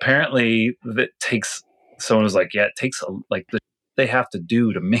 It's apparently that takes, someone was like, it takes they have to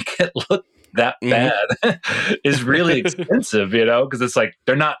do to make it look that bad is really expensive, because it's like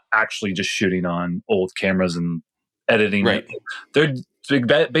they're not actually just shooting on old cameras and editing. Right. They're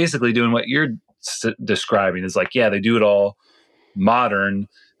basically doing what you're describing is like, they do it all modern,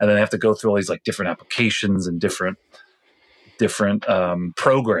 and then they have to go through all these like different applications and different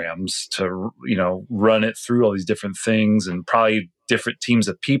programs to run it through all these different things, and probably different teams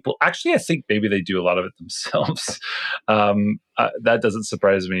of people. Actually, I think maybe they do a lot of it themselves. That doesn't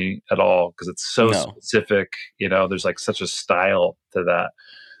surprise me at all, because it's so specific. There's like such a style to that,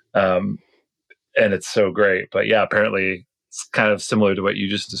 and it's so great. But yeah, apparently it's kind of similar to what you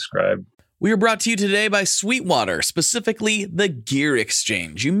just described. We are brought to you today by Sweetwater, specifically the Gear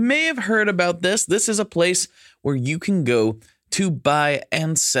Exchange. You may have heard about this. This is a place where you can go to buy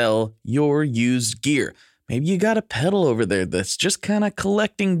and sell your used gear. Maybe you got a pedal over there that's just kind of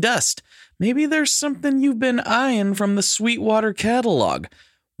collecting dust. Maybe there's something you've been eyeing from the Sweetwater catalog.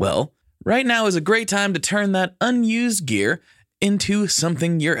 Well, right now is a great time to turn that unused gear into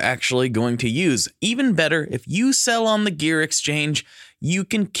something you're actually going to use. Even better, if you sell on the Gear Exchange, you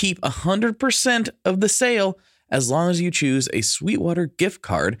can keep 100% of the sale as long as you choose a Sweetwater gift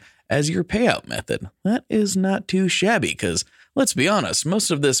card as your payout method. That is not too shabby because, let's be honest,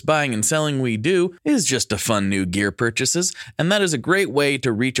 most of this buying and selling we do is just to fund new gear purchases, and that is a great way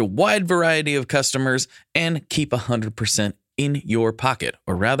to reach a wide variety of customers and keep 100% in your pocket,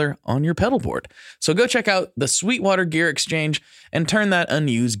 or rather on your pedal board. So go check out the Sweetwater Gear Exchange and turn that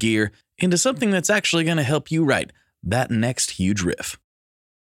unused gear into something that's actually going to help you write that next huge riff.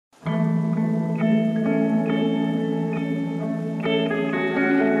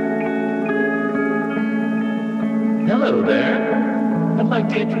 Hello there. I'd like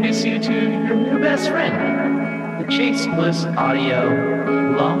to introduce you to your new best friend, the Chase Bliss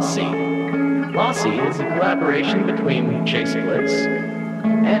Audio Lossy. Lossy is a collaboration between Chase Bliss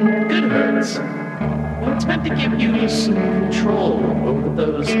and Goodhertz. And it's meant to give you some control over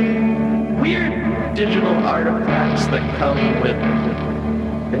those weird digital artifacts that come with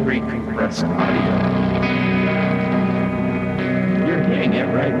very compressed audio. You're hearing it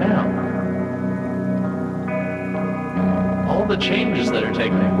right now. All the changes that are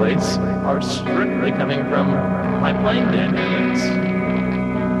taking place are strictly coming from my playing dynamics.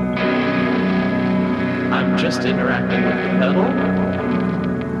 I'm just interacting with the pedal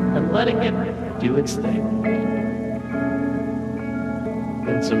and letting it do its thing.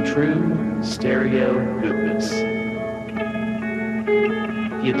 In some true stereo goodness.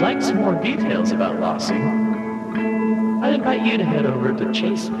 If you'd like some more details about Lossy, I'd invite you to head over to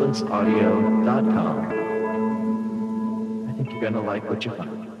chaseblinssaudio.com. I think you're going to like what you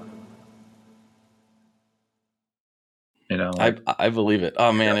find. You know, like, I believe it.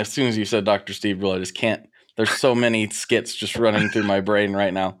 Oh man, as soon as you said Dr. Steve Brule, I just can't. There's so many skits just running through my brain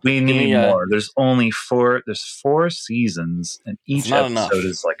right now. we need more. There's only four seasons, and each episode enough.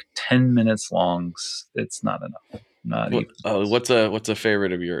 is like 10 minutes long. It's not enough. Not even. What's a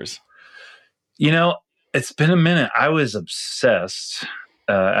favorite of yours? You know, it's been a minute. I was obsessed,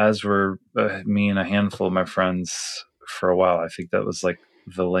 as were me and a handful of my friends for a while. I think that was like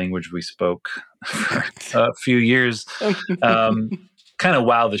the language we spoke for a few years. Kind of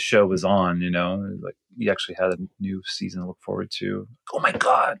while the show was on, you know, like you actually had a new season to look forward to. Oh my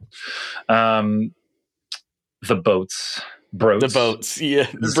God. The Boats. The Boats. Yeah.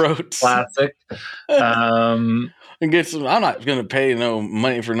 Boats. Classic. And get some, I'm not going to pay no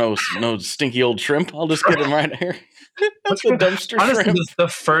money for no stinky old shrimp. I'll just get them right here. That's the dumpster honestly, shrimp. the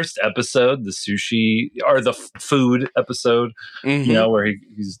first episode, the sushi or the food episode, you know, where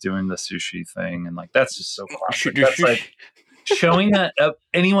he's doing the sushi thing, and like that's just so classic. That's like showing that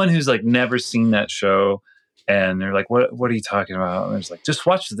anyone who's like never seen that show, and they're like, "What are you talking about?" And it's like, just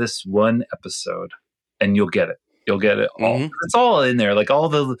watch this one episode, and you'll get it. You'll get it all. It's all in there, like all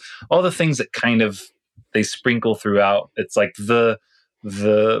the things that kind of they sprinkle throughout. It's like the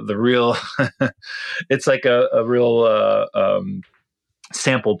real it's like a real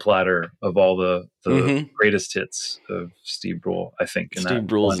sample platter of all the greatest hits of Steve Brule, I think. Steve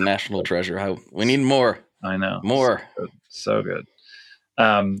Brule is a national treasure. We need more. I know. More. So good.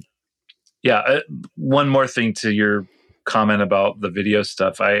 One more thing to your comment about the video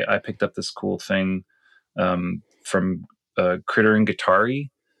stuff. I picked up this cool thing from Critter and Guitari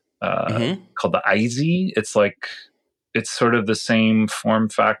called the IZ. It's sort of the same form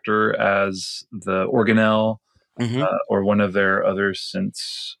factor as the Organelle or one of their other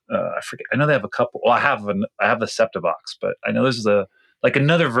synths. I forget. I know they have a couple. Well, I have the Septivox, but I know this is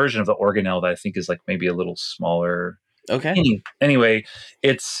another version of the Organelle that I think is like maybe a little smaller. Okay. Anyway,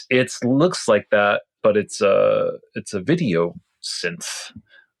 it's looks like that, but it's a video synth.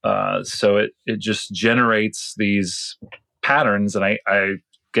 So it just generates these patterns, and I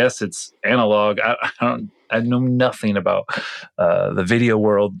guess it's analog. I know nothing about the video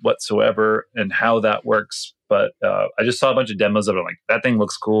world whatsoever and how that works, but I just saw a bunch of demos of it. I'm like, that thing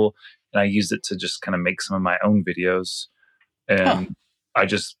looks cool, and I used it to just kind of make some of my own videos. And I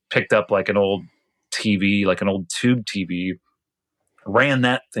just picked up like an old TV, like an old tube TV, ran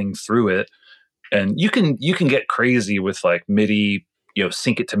that thing through it, and you can get crazy with like MIDI, you know,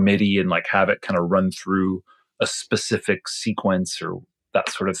 sync it to MIDI and like have it kind of run through a specific sequence or that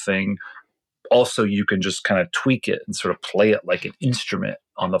sort of thing. also you can just kind of tweak it and sort of play it like an instrument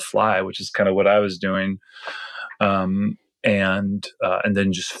on the fly, which is kind of what I was doing. And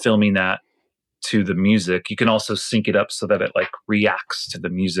then just filming that to the music. You can also sync it up so that it like reacts to the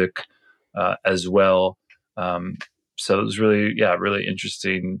music as well. So it was really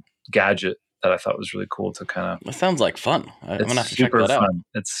interesting gadget that I thought was really cool to kind of. That sounds like fun. I'm gonna have to check super that out. fun.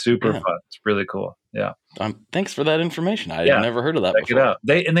 It's super fun. It's really cool. Yeah. Thanks for that information. I've never heard of that Check before. it out.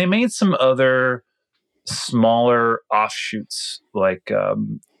 They made some other smaller offshoots, like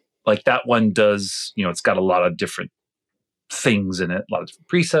that one does. It's got a lot of different things in it, a lot of different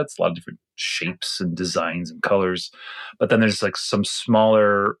presets, a lot of different shapes and designs and colors. But then there's like some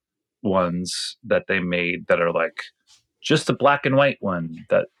smaller ones that they made that are like just a black and white one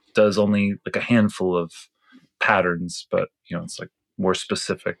that does only like a handful of patterns, but it's like more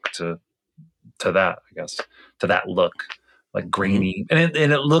specific to that, I guess, to that look, like grainy. And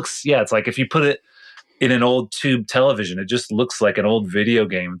it looks, it's like if you put it in an old tube television, it just looks like an old video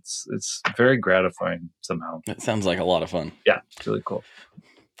game. It's very gratifying somehow. It sounds like a lot of fun. Yeah, it's really cool.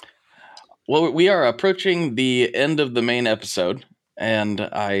 Well, we are approaching the end of the main episode, and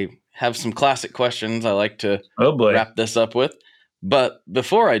I have some classic questions I like to wrap this up with. But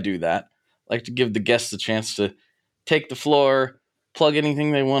before I do that, I like to give the guests a chance to take the floor, plug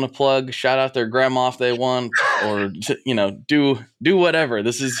anything they want to plug, shout out their grandma if they want, or do whatever.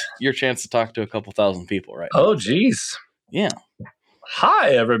 This is your chance to talk to a couple thousand people, right? Oh, geez. Yeah.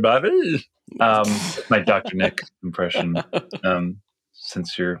 Hi, everybody. My Dr. Nick impression.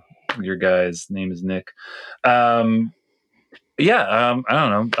 Since your guy's name is Nick. I don't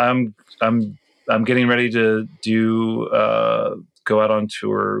know. I'm getting ready to do go out on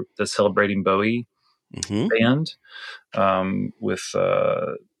tour, the Celebrating Bowie band, with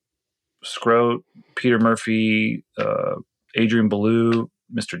Scroat, Peter Murphy, Adrian Ballou,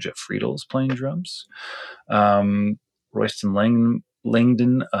 Mr. Jeff Friedel's playing drums, Royston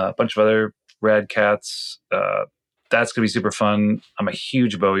Langdon, a bunch of other rad cats. That's gonna be super fun. I'm a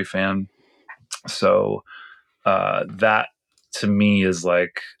huge Bowie fan, so that to me is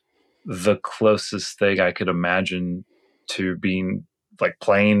like the closest thing I could imagine to being like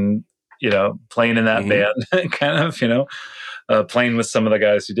playing in that band, kind of, playing with some of the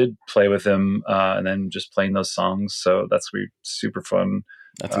guys who did play with him, and then just playing those songs. So that's gonna be super fun.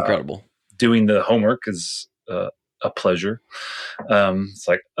 That's incredible. Doing the homework is a pleasure. It's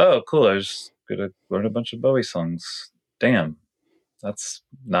like, oh, cool. I was gonna learn a bunch of Bowie songs. Damn, that's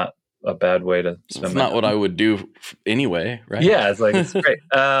not a bad way to spend. It's not what I would do anyway, right? Yeah, it's great.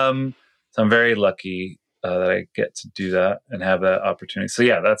 So I'm very lucky that I get to do that and have that opportunity. So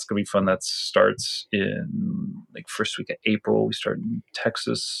yeah, that's gonna be fun. That starts in like first week of April. We start in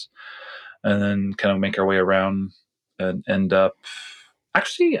Texas, and then kind of make our way around and end up.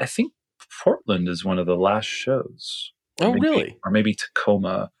 Actually, I think Portland is one of the last shows. Really? Or maybe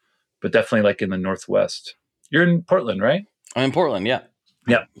Tacoma, but definitely like in the Northwest. You're in Portland, right? I'm in Portland. Yeah.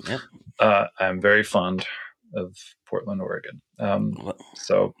 Yeah. I'm very fond of Portland, Oregon.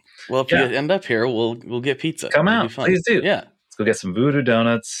 So, well, if you end up here, we'll get pizza. Come out, please do. Yeah, let's go get some Voodoo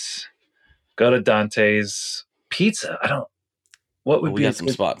Donuts. Go to Dante's Pizza. What would be? We got some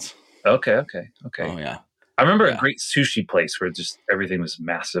spots. Okay. Oh yeah. I remember a great sushi place where just everything was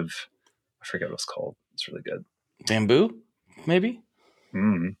massive. I forget what it's called. It's really good. Bamboo, maybe.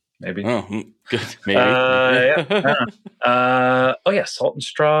 Maybe. Oh, good. Maybe. Salt and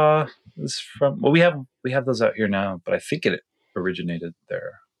Straw is from. Well, we have those out here now, but I think it originated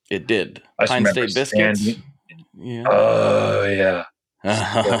there. It did. Pine State biscuits. Yeah. Oh yeah.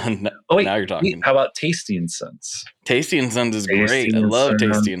 Now you're talking. How about Tasty and Sons? Tasty and Sons is great. I love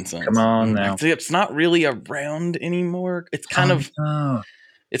Tasty and Sons. Come on now. It's not really around anymore. It's kind of.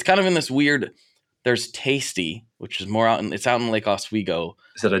 It's kind of in this weird. There's Tasty, which is more out in Lake Oswego.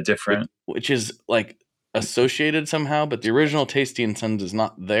 Is it a different? Which is like associated somehow, but the original Tasty and Sons is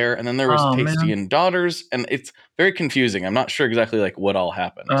not there. And then there was Tasty and Daughters, and it's very confusing. I'm not sure exactly like what all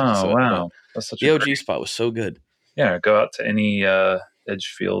happened. Oh wow, that's such the OG spot was so good. Yeah, go out to any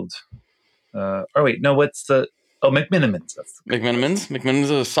Edgefield. What's the? Oh, McMenamins. McMenamins. McMenamins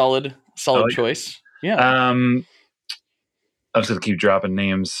is a solid choice. Yeah. I'm just gonna keep dropping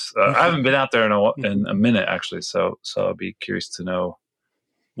names. I haven't been out there in a minute actually, so I'll be curious to know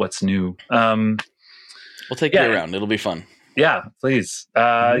what's new. We'll take you around. It'll be fun. Yeah, please.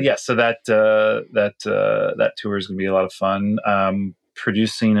 So that tour is gonna be a lot of fun.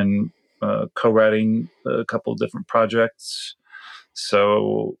 Producing and co-writing a couple of different projects.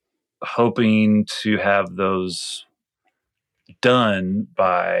 So hoping to have those done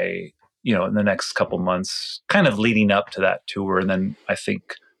by in the next couple months, kind of leading up to that tour. And then I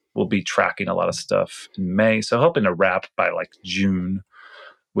think we'll be tracking a lot of stuff in May. So hoping to wrap by like June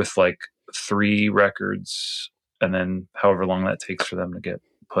with like 3 records, and then however long that takes for them to get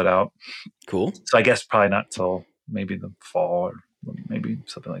put out. Cool. So I guess probably not till maybe the fall or maybe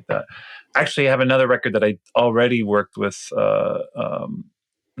something like that. Actually, I have another record that I already worked with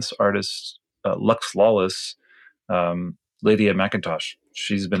this artist, Lux Lawless, Lydia McIntosh.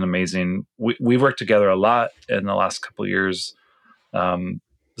 She's been amazing. We've worked together a lot in the last couple of years.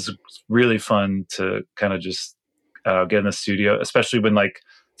 It's really fun to kind of just get in the studio, especially when like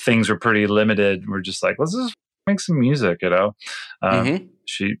things were pretty limited. We're just like, let's just make some music, you know.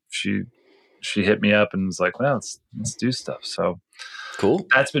 She hit me up and was like, well, let's do stuff. So cool.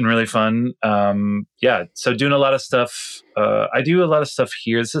 That's been really fun. Yeah. So doing a lot of stuff. I do a lot of stuff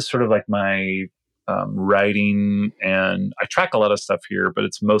here. This is sort of like my writing, and I track a lot of stuff here, but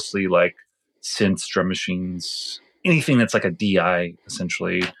it's mostly like synths, drum machines, anything that's like a DI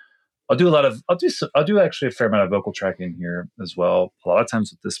essentially. I'll do actually a fair amount of vocal tracking here as well. A lot of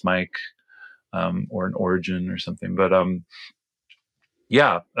times with this mic, or an Origin or something. But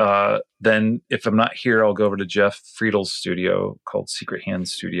then if I'm not here, I'll go over to Jeff Friedel's studio called Secret Hand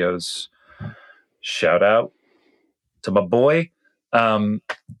Studios. Shout out to my boy.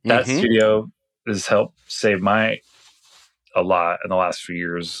 That studio has helped save a lot in the last few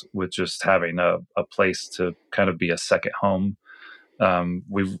years with just having a place to kind of be a second home.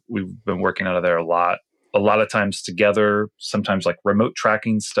 We've been working out of there a lot of times together, sometimes like remote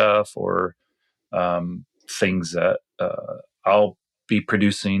tracking stuff or things that I'll be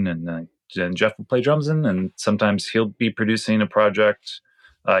producing, and then Jeff will play drums in, and sometimes he'll be producing a project.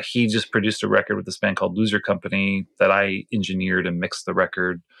 He just produced a record with this band called Loser Company that I engineered and mixed the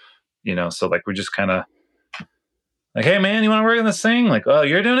record, you know, so like we're just kind of like, hey man, you want to work on this thing? Like, oh,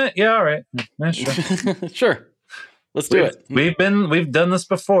 you're doing it? Yeah, all right. Yeah, sure. Sure. Let's do it. We've done this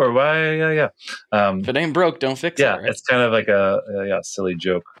before. Why? Yeah. If it ain't broke, don't fix it. Yeah, right? it's kind of like a silly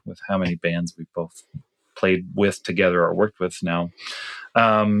joke with how many bands we've both played with together or worked with now.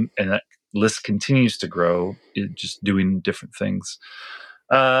 And that list continues to grow, just doing different things.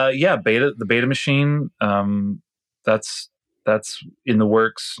 The beta machine, that's in the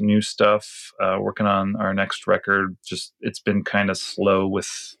works, new stuff, working on our next record. Just, it's been kind of slow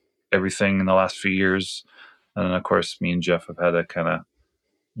with everything in the last few years. And then of course, me and Jeff have had to kind of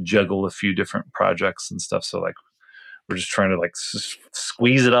juggle a few different projects and stuff. So like, we're just trying to like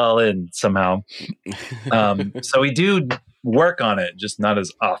squeeze it all in somehow. So we do work on it, just not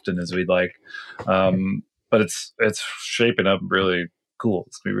as often as we'd like. But it's shaping up really cool.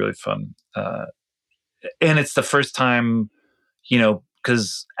 It's gonna be really fun. And it's the first time, you know,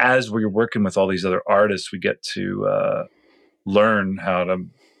 because as we're working with all these other artists, we get to learn how to,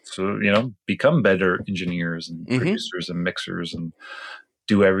 become better engineers and producers and mixers and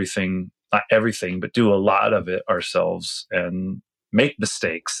do everything, not everything, but do a lot of it ourselves and make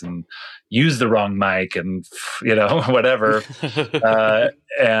mistakes and use the wrong mic and, whatever,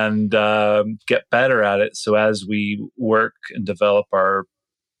 and get better at it. So as we work and develop our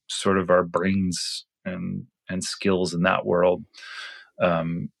brains and skills in that world,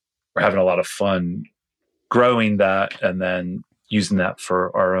 we're having a lot of fun growing that and then using that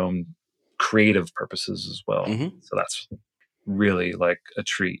for our own creative purposes as well. So that's really like a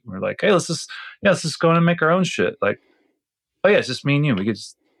treat. We're like, hey, let's just go in and make our own shit. Like, oh yeah, it's just me and you. We could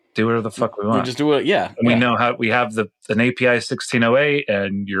just do whatever the fuck we want. We just do it, yeah. And we know how we have an API 1608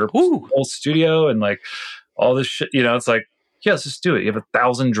 and your whole studio and like all this shit. It's like, yeah, let's just do it. You have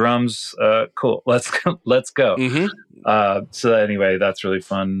 1,000 drums. Cool. Let's go. So anyway, that's really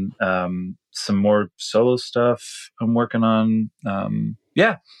fun. Some more solo stuff I'm working on.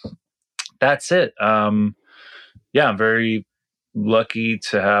 That's it. I'm very lucky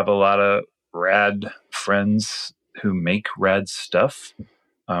to have a lot of rad friends who make rad stuff.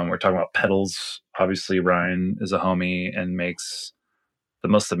 We're talking about pedals. Obviously, Ryan is a homie and makes the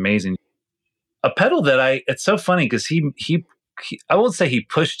most amazing a pedal that it's so funny because he I won't say he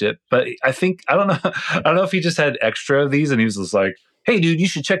pushed it, but I don't know if he just had extra of these and he was just like, hey dude, you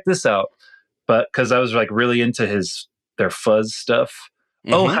should check this out. But because I was like really into their fuzz stuff.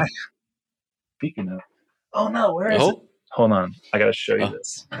 Oh, hi. Speaking of, oh no, where is it? Hold on, I gotta show you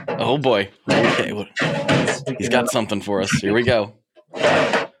this. Oh boy. Okay, he's got something for us. Here we go.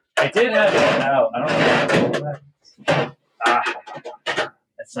 I did have it out. I don't know.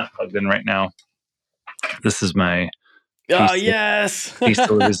 It's not plugged in right now. This is my yes. piece of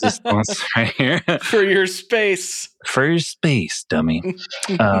resistance right here. For your space. For your space, dummy.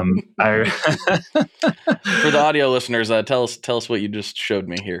 For the audio listeners, tell us what you just showed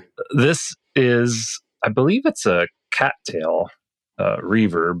me here. This is, I believe it's a cattail.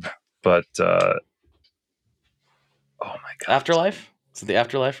 reverb, but oh my god, Afterlife? Is it the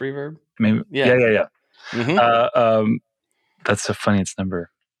Afterlife reverb? maybe yeah. Mhm. That's so funny. It's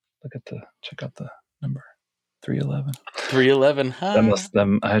number. Check out the number 311. 311.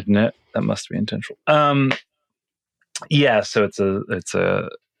 That must be intentional. Yeah. So it's a.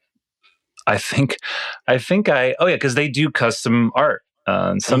 I think because they do custom art,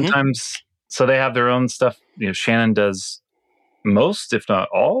 and sometimes so they have their own stuff. Shannon does most, if not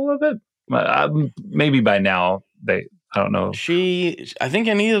all of it. Maybe by now I don't know. I think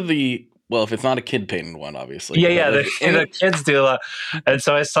any of the, well, if it's not a kid painted one, obviously. Yeah, the kids do a lot. And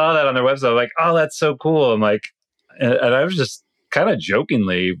so I saw that on their website. I'm like, oh, that's so cool. I'm like, and I was just kind of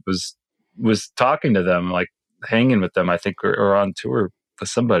jokingly was talking to them, like hanging with them, I think, or on tour with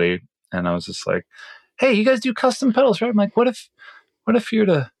somebody. And I was just like, hey, you guys do custom pedals, right? I'm like, what if you were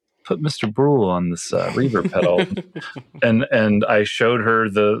to put Mr. Brule on this reverb pedal? and I showed her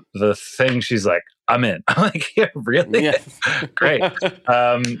the thing. She's like, I'm in. I'm like, yeah, really? Yeah. Great.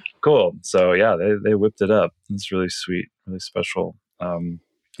 Cool. So yeah, they whipped it up. It's really sweet, really special.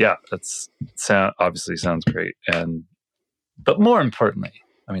 Yeah, obviously sounds great. But more importantly,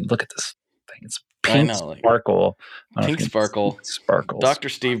 I mean, look at this thing. It's pink sparkle. Pink sparkle. Sparkles. Dr.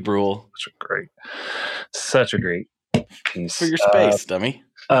 Steve Brule. Such a great piece. For your space, dummy.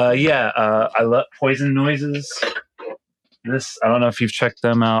 I love Poison Noises. This, I don't know if you've checked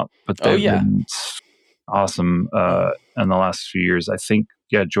them out, but they've been awesome in the last few years. I think,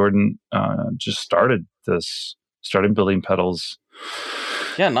 Jordan just started building pedals.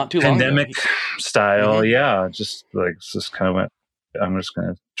 Yeah, not too long ago. Pandemic style. Yeah, just kind of went, I'm just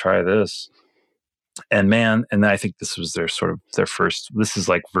going to try this. And man, and I think this was their first, this is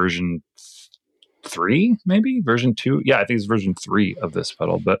like version 3, maybe version 2. Yeah, I think it's version 3 of this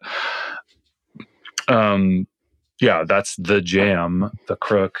pedal, but that's the Jam, the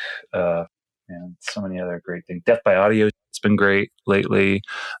Crook, and so many other great things. Death by Audio, it's been great lately.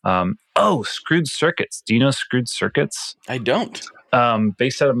 Screwed Circuits. Do you know Screwed Circuits? I don't.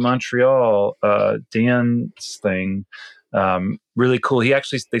 Based out of Montreal, Dan's thing, really cool.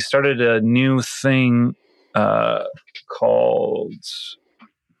 They started a new thing called,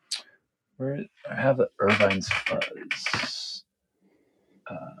 where I have the Irvine's Fuzz.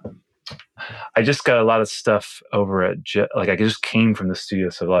 I just got a lot of stuff over at I just came from the studio,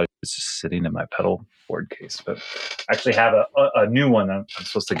 so a lot of it's just sitting in my pedal board case. But I actually have a new one I'm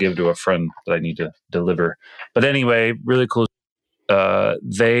supposed to give to a friend that I need to deliver. But anyway, really cool.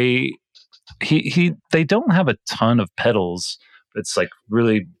 They don't have a ton of pedals. It's like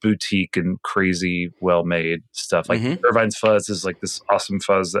really boutique and crazy, well made stuff. Like Irvine's Fuzz is like this awesome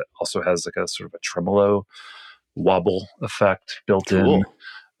fuzz that also has like a sort of a tremolo wobble effect built in.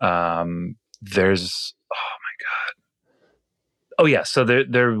 There's, oh my god, oh yeah, so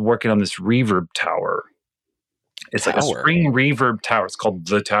they're working on this reverb tower. It's like a spring reverb tower. It's called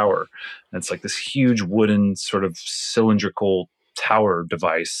The Tower, and it's like this huge wooden sort of cylindrical tower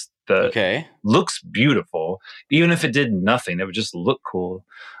device that looks beautiful. Even if it did nothing, it would just look cool.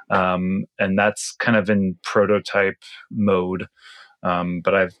 And that's kind of in prototype mode.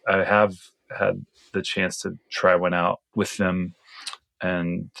 But I have had the chance to try one out with them.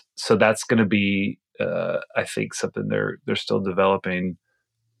 And so that's going to be, I think, something they're still developing.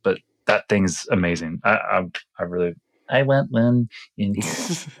 But that thing's amazing. I went one in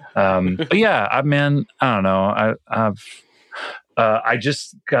here. But yeah, I don't know. I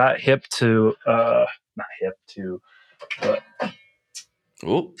just got hip to, not hip to, but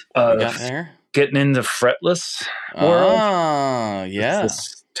got there? Getting into fretless world. Yeah.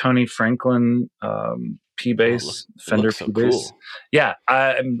 This Tony Franklin P-bass, Fender so P-bass. Cool. Yeah,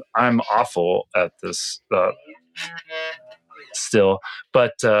 I'm awful at this still,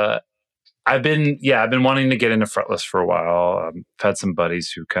 but I've been wanting to get into fretless for a while. I've had some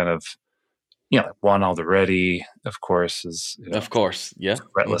buddies who kind of, Juan Alderete, of course, is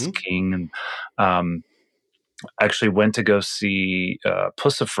fretless king, and actually went to go see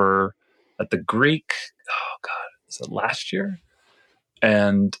Puscifer at the Greek. Oh God, is it last year?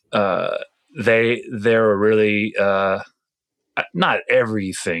 And they're really not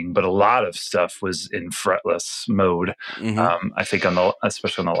everything, but a lot of stuff was in fretless mode. I think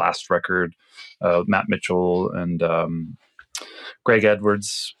especially on the last record, Matt Mitchell and Greg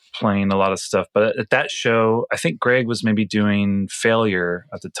Edwards playing a lot of stuff. But at that show, I think Greg was maybe doing Failure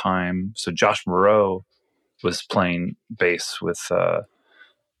at the time. So Josh Moreau was playing bass with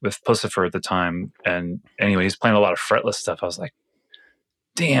Puscifer at the time. And anyway, he's playing a lot of fretless stuff. I was like,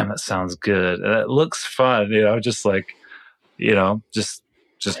 damn, that sounds good. And it looks fun, just like, just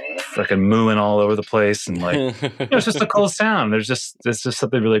just fucking mooing all over the place, and like it's just a cool sound. There's just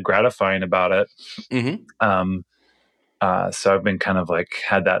something really gratifying about it. Mm-hmm. So I've been kind of like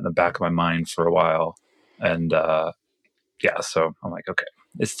had that in the back of my mind for a while, and so I'm like, okay,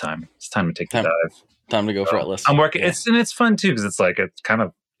 it's time to take the dive. Time to go fretless. I'm working. It's fun too, because it's like it kind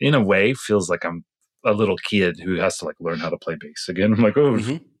of in a way feels like I'm a little kid who has to like learn how to play bass again. I'm like, oh.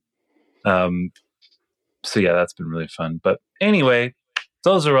 Mm-hmm. So yeah, that's been really fun. But anyway,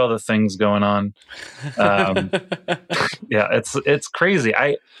 those are all the things going on. Yeah, it's crazy.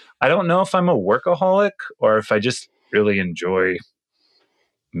 I don't know if I'm a workaholic or if I just really enjoy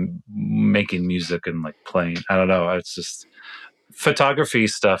making music and like playing. I don't know. It's just photography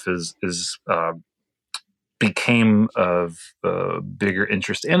stuff is became of bigger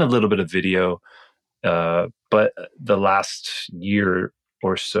interest and a little bit of video. But the last year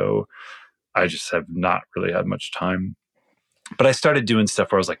or so, I just have not really had much time. But I started doing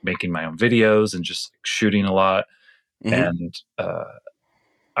stuff where I was like making my own videos and just like, shooting a lot. Mm-hmm. And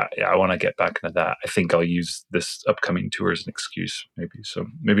I want to get back into that. I think I'll use this upcoming tour as an excuse, maybe. So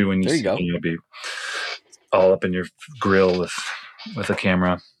maybe when you see me, you'll be all up in your grill with a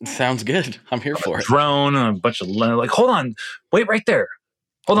camera. Sounds good. I'm here for it. Drone and a bunch of like, hold on, wait right there.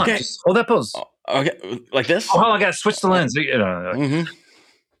 Hold on, just hold that pose. Okay, like this. Oh, I gotta switch the lens. You know, Mm-hmm.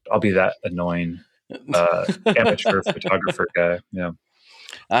 I'll be that annoying amateur photographer guy. Yeah,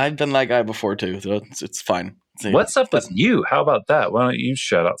 I've been that guy before too, so it's fine. What's up with you? How about that? Why don't you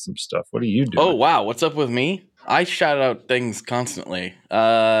shout out some stuff? What are you doing? Oh wow, what's up with me? I shout out things constantly.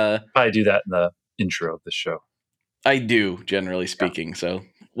 I do that in the intro of the show. I do, generally speaking. So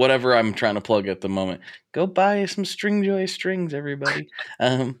whatever I'm trying to plug at the moment, go buy some Stringjoy strings, everybody.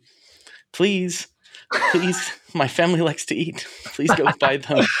 Please, my family likes to eat. Please go buy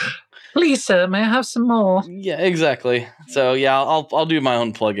them. Lisa, may I have some more? Yeah, exactly. So yeah, I'll do my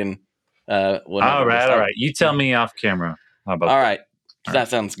own plug-in. All right. You tell me off camera. How about all that? right. That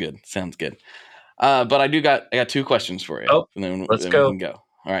sounds good. But I got two questions for you. Oh, and then, let's then go. We can go.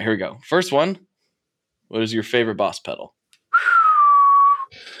 All right, here we go. First one. What is your favorite Boss pedal?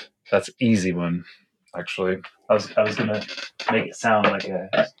 That's an easy one, actually. I was gonna make it sound like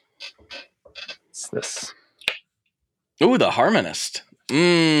it's this. Ooh, the Harmonist.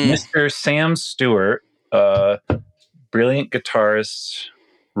 Mr. Sam Stewart, brilliant guitarist,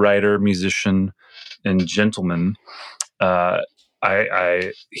 writer, musician, and gentleman.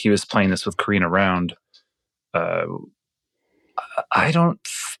 He was playing this with Karina Round. I don't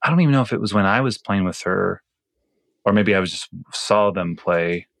even know if it was when I was playing with her, or maybe I was just saw them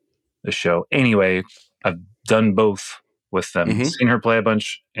play the show. Anyway, I've done both with them. Mm-hmm. Seen her play a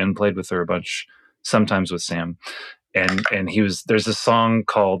bunch and played with her a bunch, sometimes with Sam. And there's a song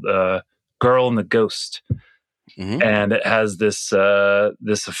called Girl and the Ghost. Mm-hmm. And it has this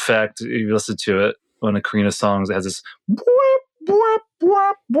effect. You listen to it, one of Karina's songs, it has this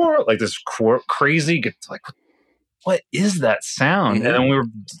like this crazy, like, what is that sound? Mm-hmm.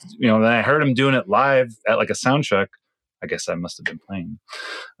 And then I heard him doing it live at like a sound check. I guess I must have been playing.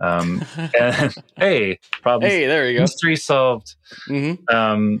 And hey, there you go. Mystery solved.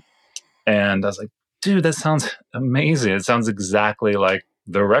 Mm-hmm. And I was like, dude, that sounds amazing. It sounds exactly like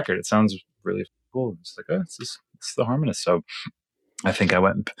the record. It sounds really cool. It's like, oh, it's the Harmonist. So I think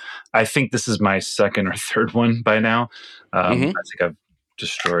I think this is my second or third one by now. I think I've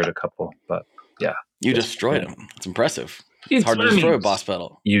destroyed a couple, but yeah. You destroyed them. It's impressive. It's hard to destroy a Boss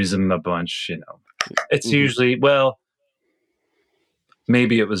pedal. Use them a bunch, It's usually,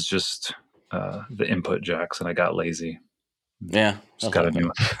 maybe it was just the input jacks and I got lazy. Yeah. Just got a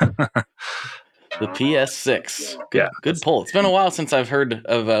new one. The PS6. Good pull. It's been a while since I've heard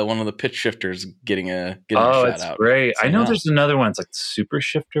of one of the pitch shifters getting a shout it's out. Great. So, I know there's another one. It's like the Super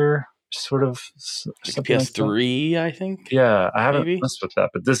Shifter, sort of. Like a PS3, I think. Yeah, I haven't messed with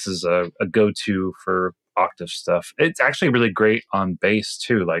that, but this is a go-to for octave stuff. It's actually really great on bass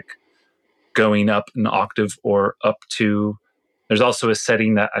too, like going up an octave or up to. There's also a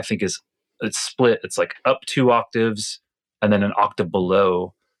setting that I think it's split. It's like up 2 octaves and then an octave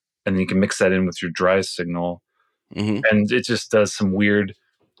below. And then you can mix that in with your dry signal. Mm-hmm. And it just does some weird...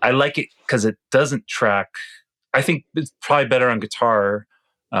 I like it because it doesn't track... I think it's probably better on guitar,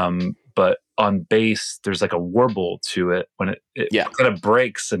 but on bass, there's like a warble to it when it kind of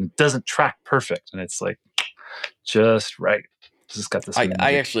breaks and it doesn't track perfect. And it's like just right. It's just got this...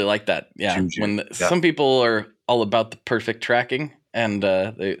 I actually like that. Yeah. Juju. Some people are all about the perfect tracking. And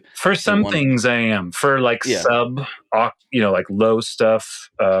for some things I am. For like sub, like low stuff,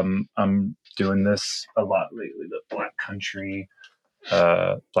 I'm doing this a lot lately. The Black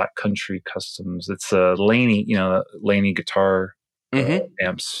Country Customs. It's a Laney, Laney guitar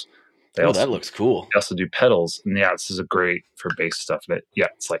amps. They Oh, that looks cool. They also do pedals, and yeah, this is a great for bass stuff. But yeah,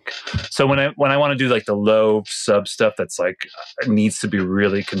 it's like, so when I want to do like the low sub stuff that's like needs to be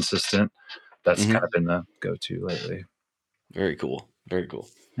really consistent, that's kind of been the go-to lately. Very cool. Very cool.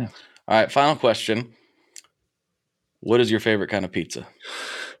 Yeah. All right, final question. What is your favorite kind of pizza?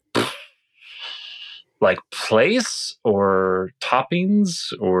 Like place or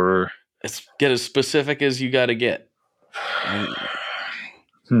toppings or Get as specific as you got to get.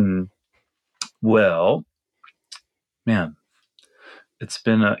 Well, man, it's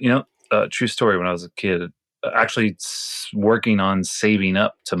been a true story. When I was a kid, actually working on saving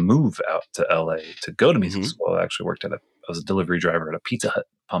up to move out to LA to go to music school. I actually I was a delivery driver at a Pizza Hut,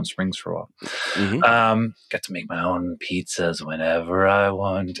 Palm Springs, for a while. Got to make my own pizzas whenever I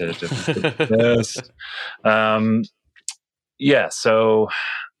wanted. The best. Yeah. So,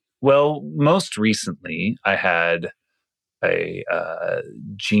 well, most recently I had a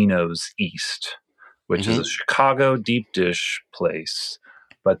Geno's East, which is a Chicago deep dish place,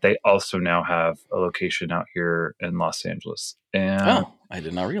 but they also now have a location out here in Los Angeles. And I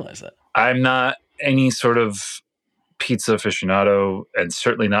did not realize that. I'm not any sort of pizza aficionado, and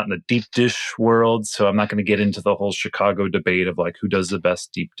certainly not in the deep dish world, so I'm not going to get into the whole Chicago debate of like who does the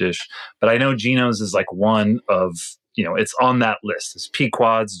best deep dish. But I know Geno's is like one of, it's on that list. It's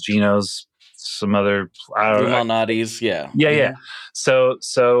Pequod's, Geno's, some other, I don't know. Malnati's, yeah. Yeah. So,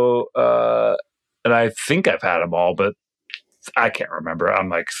 and I think I've had them all, but I can't remember. I'm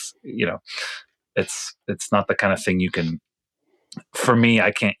like, it's not the kind of thing you can, for me,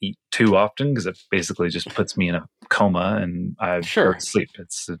 I can't eat too often because it basically just puts me in a coma and I go to sleep.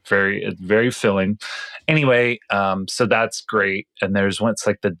 It's very filling. Anyway, so that's great. And there's one, it's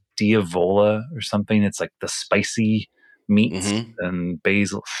like the Diavola or something. It's like the spicy meats and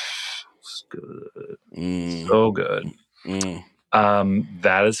basil. It's good. So good.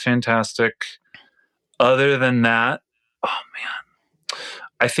 That is fantastic. Other than that, oh man,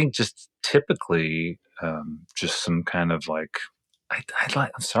 I think just typically just some kind of like, I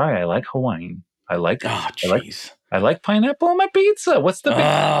like Hawaiian. I like pineapple on my pizza. What's the big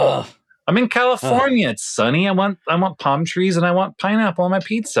deal? I'm in California. It's sunny. I want palm trees and I want pineapple on my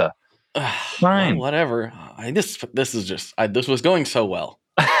pizza. Fine. Well, whatever. This was going so well.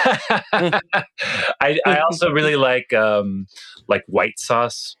 I also really like white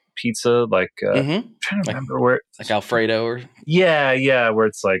sauce pizza. Like I'm trying to remember where, like Alfredo or where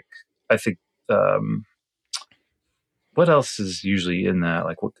it's like, I think what else is usually in that?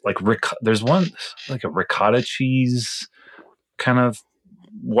 There's one like a ricotta cheese kind of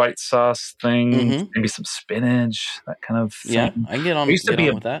white sauce thing, maybe some spinach, that kind of thing. Yeah, I get on. It used to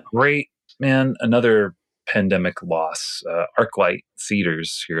be with that. Great, man. Another pandemic loss. ArcLight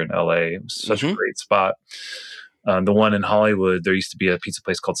Theaters here in LA. It was such a great spot. The one in Hollywood, there used to be a pizza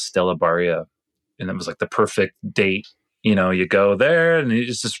place called Stella Barria, and it was like the perfect date. You go there and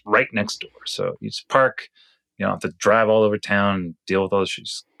it's just right next door. So you just park. You don't have to drive all over town and deal with all the shit.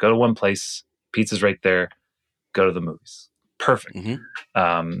 Just go to one place. Pizza's right there. Go to the movies. Perfect.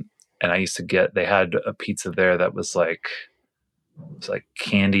 And I used to they had a pizza there that was like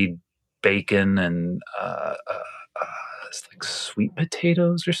candied bacon and it's like sweet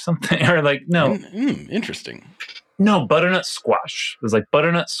potatoes or something. Or like, no. Interesting. No, butternut squash. It was like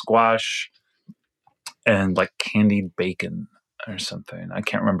butternut squash and like candied bacon or something. I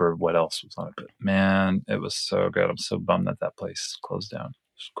can't remember what else was on it, but man, it was so good. I'm so bummed that place closed down.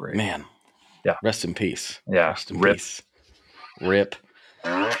 It's great. Man. Yeah. Rest in peace. Yeah. Rest in peace. Rip.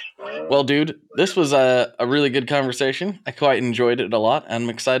 Well, dude, this was a really good conversation. I quite enjoyed it a lot.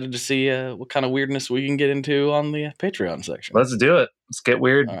 I'm excited to see what kind of weirdness we can get into on the Patreon section. Let's do it. Let's get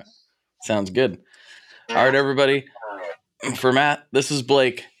weird. All right. Sounds good. All right, everybody. For Matt, this is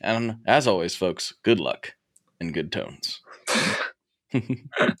Blake. And as always, folks, good luck and good tones.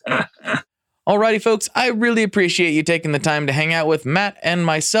 Alrighty, folks, I really appreciate you taking the time to hang out with Matt and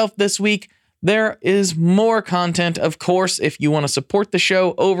myself this week. There is more content, of course, if you want to support the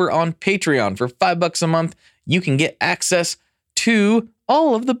show over on Patreon. For $5 a month, you can get access to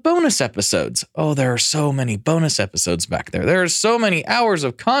all of the bonus episodes. Oh, there are so many bonus episodes back there. There are so many hours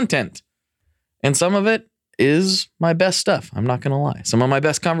of content. And some of it is my best stuff. I'm not going to lie. Some of my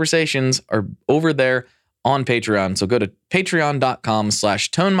best conversations are over there on Patreon. So go to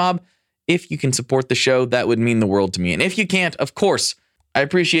patreon.com/tonemob. If you can support the show, that would mean the world to me. And if you can't, of course, I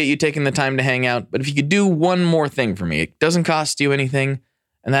appreciate you taking the time to hang out. But if you could do one more thing for me, it doesn't cost you anything.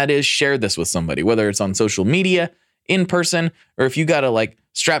 And that is share this with somebody, whether it's on social media, in person, or if you got to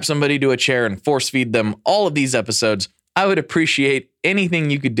strap somebody to a chair and force feed them all of these episodes. I would appreciate anything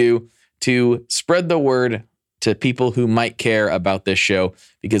you could do to spread the word to people who might care about this show,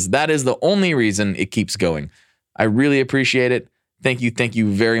 because that is the only reason it keeps going. I really appreciate it. Thank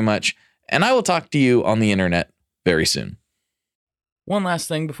you very much. And I will talk to you on the internet very soon. One last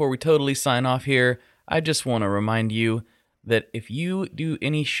thing before we totally sign off here. I just want to remind you that if you do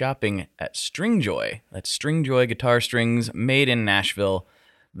any shopping at Stringjoy, that's Stringjoy guitar strings made in Nashville,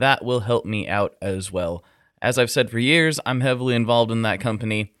 that will help me out as well. As I've said for years, I'm heavily involved in that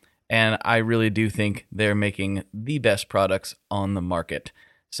company, and I really do think they're making the best products on the market.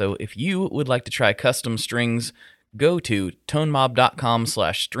 So if you would like to try custom strings, go to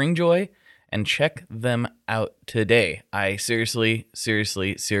tonemob.com/stringjoy and check them out today. I seriously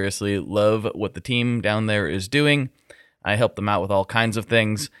love what the team down there is doing. I help them out with all kinds of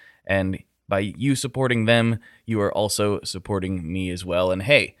things, and by you supporting them, you are also supporting me as well. And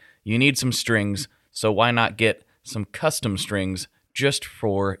hey, you need some strings, so why not get some custom strings just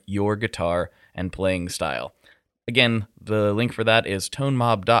for your guitar and playing style? Again, the link for that is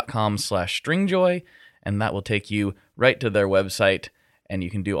tonemob.com/stringjoy, and that will take you right to their website, and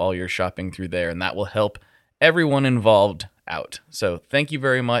you can do all your shopping through there, and that will help everyone involved out. So thank you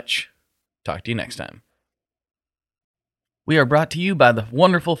very much. Talk to you next time. We are brought to you by the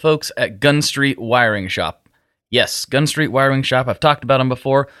wonderful folks at Gun Street Wiring Shop. Yes, Gun Street Wiring Shop. I've talked about them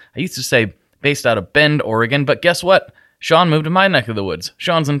before. I used to say based out of Bend, Oregon, but guess what? Sean moved to my neck of the woods.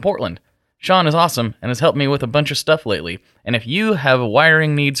 Sean's in Portland. Sean is awesome and has helped me with a bunch of stuff lately. And if you have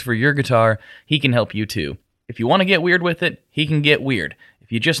wiring needs for your guitar, he can help you too. If you want to get weird with it, he can get weird.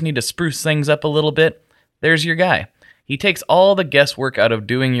 If you just need to spruce things up a little bit, there's your guy. He takes all the guesswork out of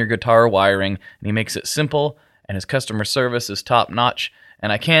doing your guitar wiring, and he makes it simple, and his customer service is top-notch,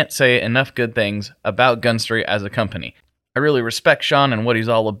 and I can't say enough good things about Gun Street as a company. I really respect Sean and what he's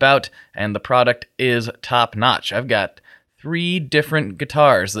all about, and the product is top-notch. I've got 3 different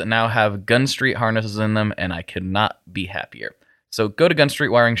guitars that now have Gun Street harnesses in them, and I could not be happier. So go to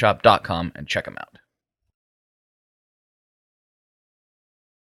gunstreetwiringshop.com and check them out.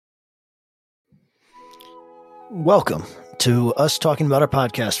 Welcome to us talking about our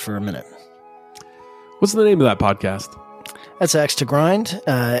podcast for a minute. What's the name of that podcast? That's Axe to Grind,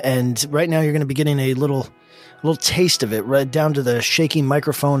 and right now you're going to be getting a little taste of it, right down to the shaky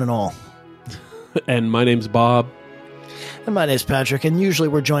microphone and all. And my name's Bob. And my name's Patrick, and usually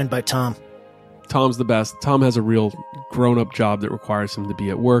we're joined by Tom. Tom's the best. Tom has a real grown-up job that requires him to be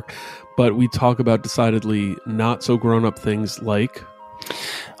at work, but we talk about decidedly not so grown-up things like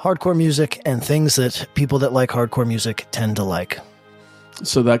hardcore music and things that people that like hardcore music tend to like.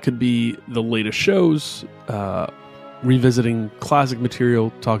 So that could be the latest shows, revisiting classic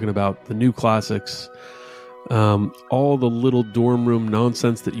material, talking about the new classics, all the little dorm room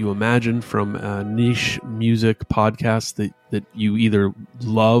nonsense that you imagine from niche music podcasts that you either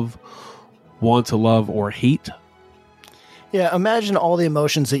love, want to love, or hate. Yeah, imagine all the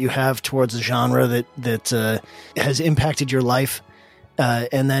emotions that you have towards a genre that has impacted your life,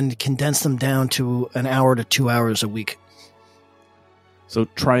 and then condense them down to an hour to 2 hours a week. So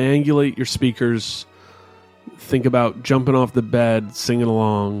triangulate your speakers, think about jumping off the bed, singing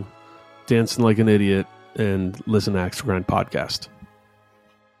along, dancing like an idiot, and listen to Axe to Grind podcast.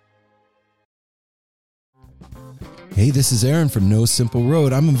 Hey, this is Aaron from No Simple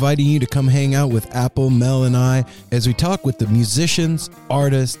Road. I'm inviting you to come hang out with Apple, Mel, and I as we talk with the musicians,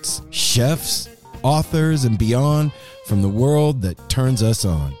 artists, chefs, authors, and beyond from the world that turns us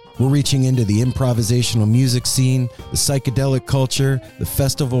on. We're reaching into the improvisational music scene, the psychedelic culture, the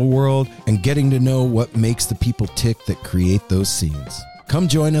festival world, and getting to know what makes the people tick that create those scenes. Come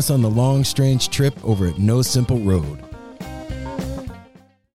join us on the long, strange trip over at No Simple Road.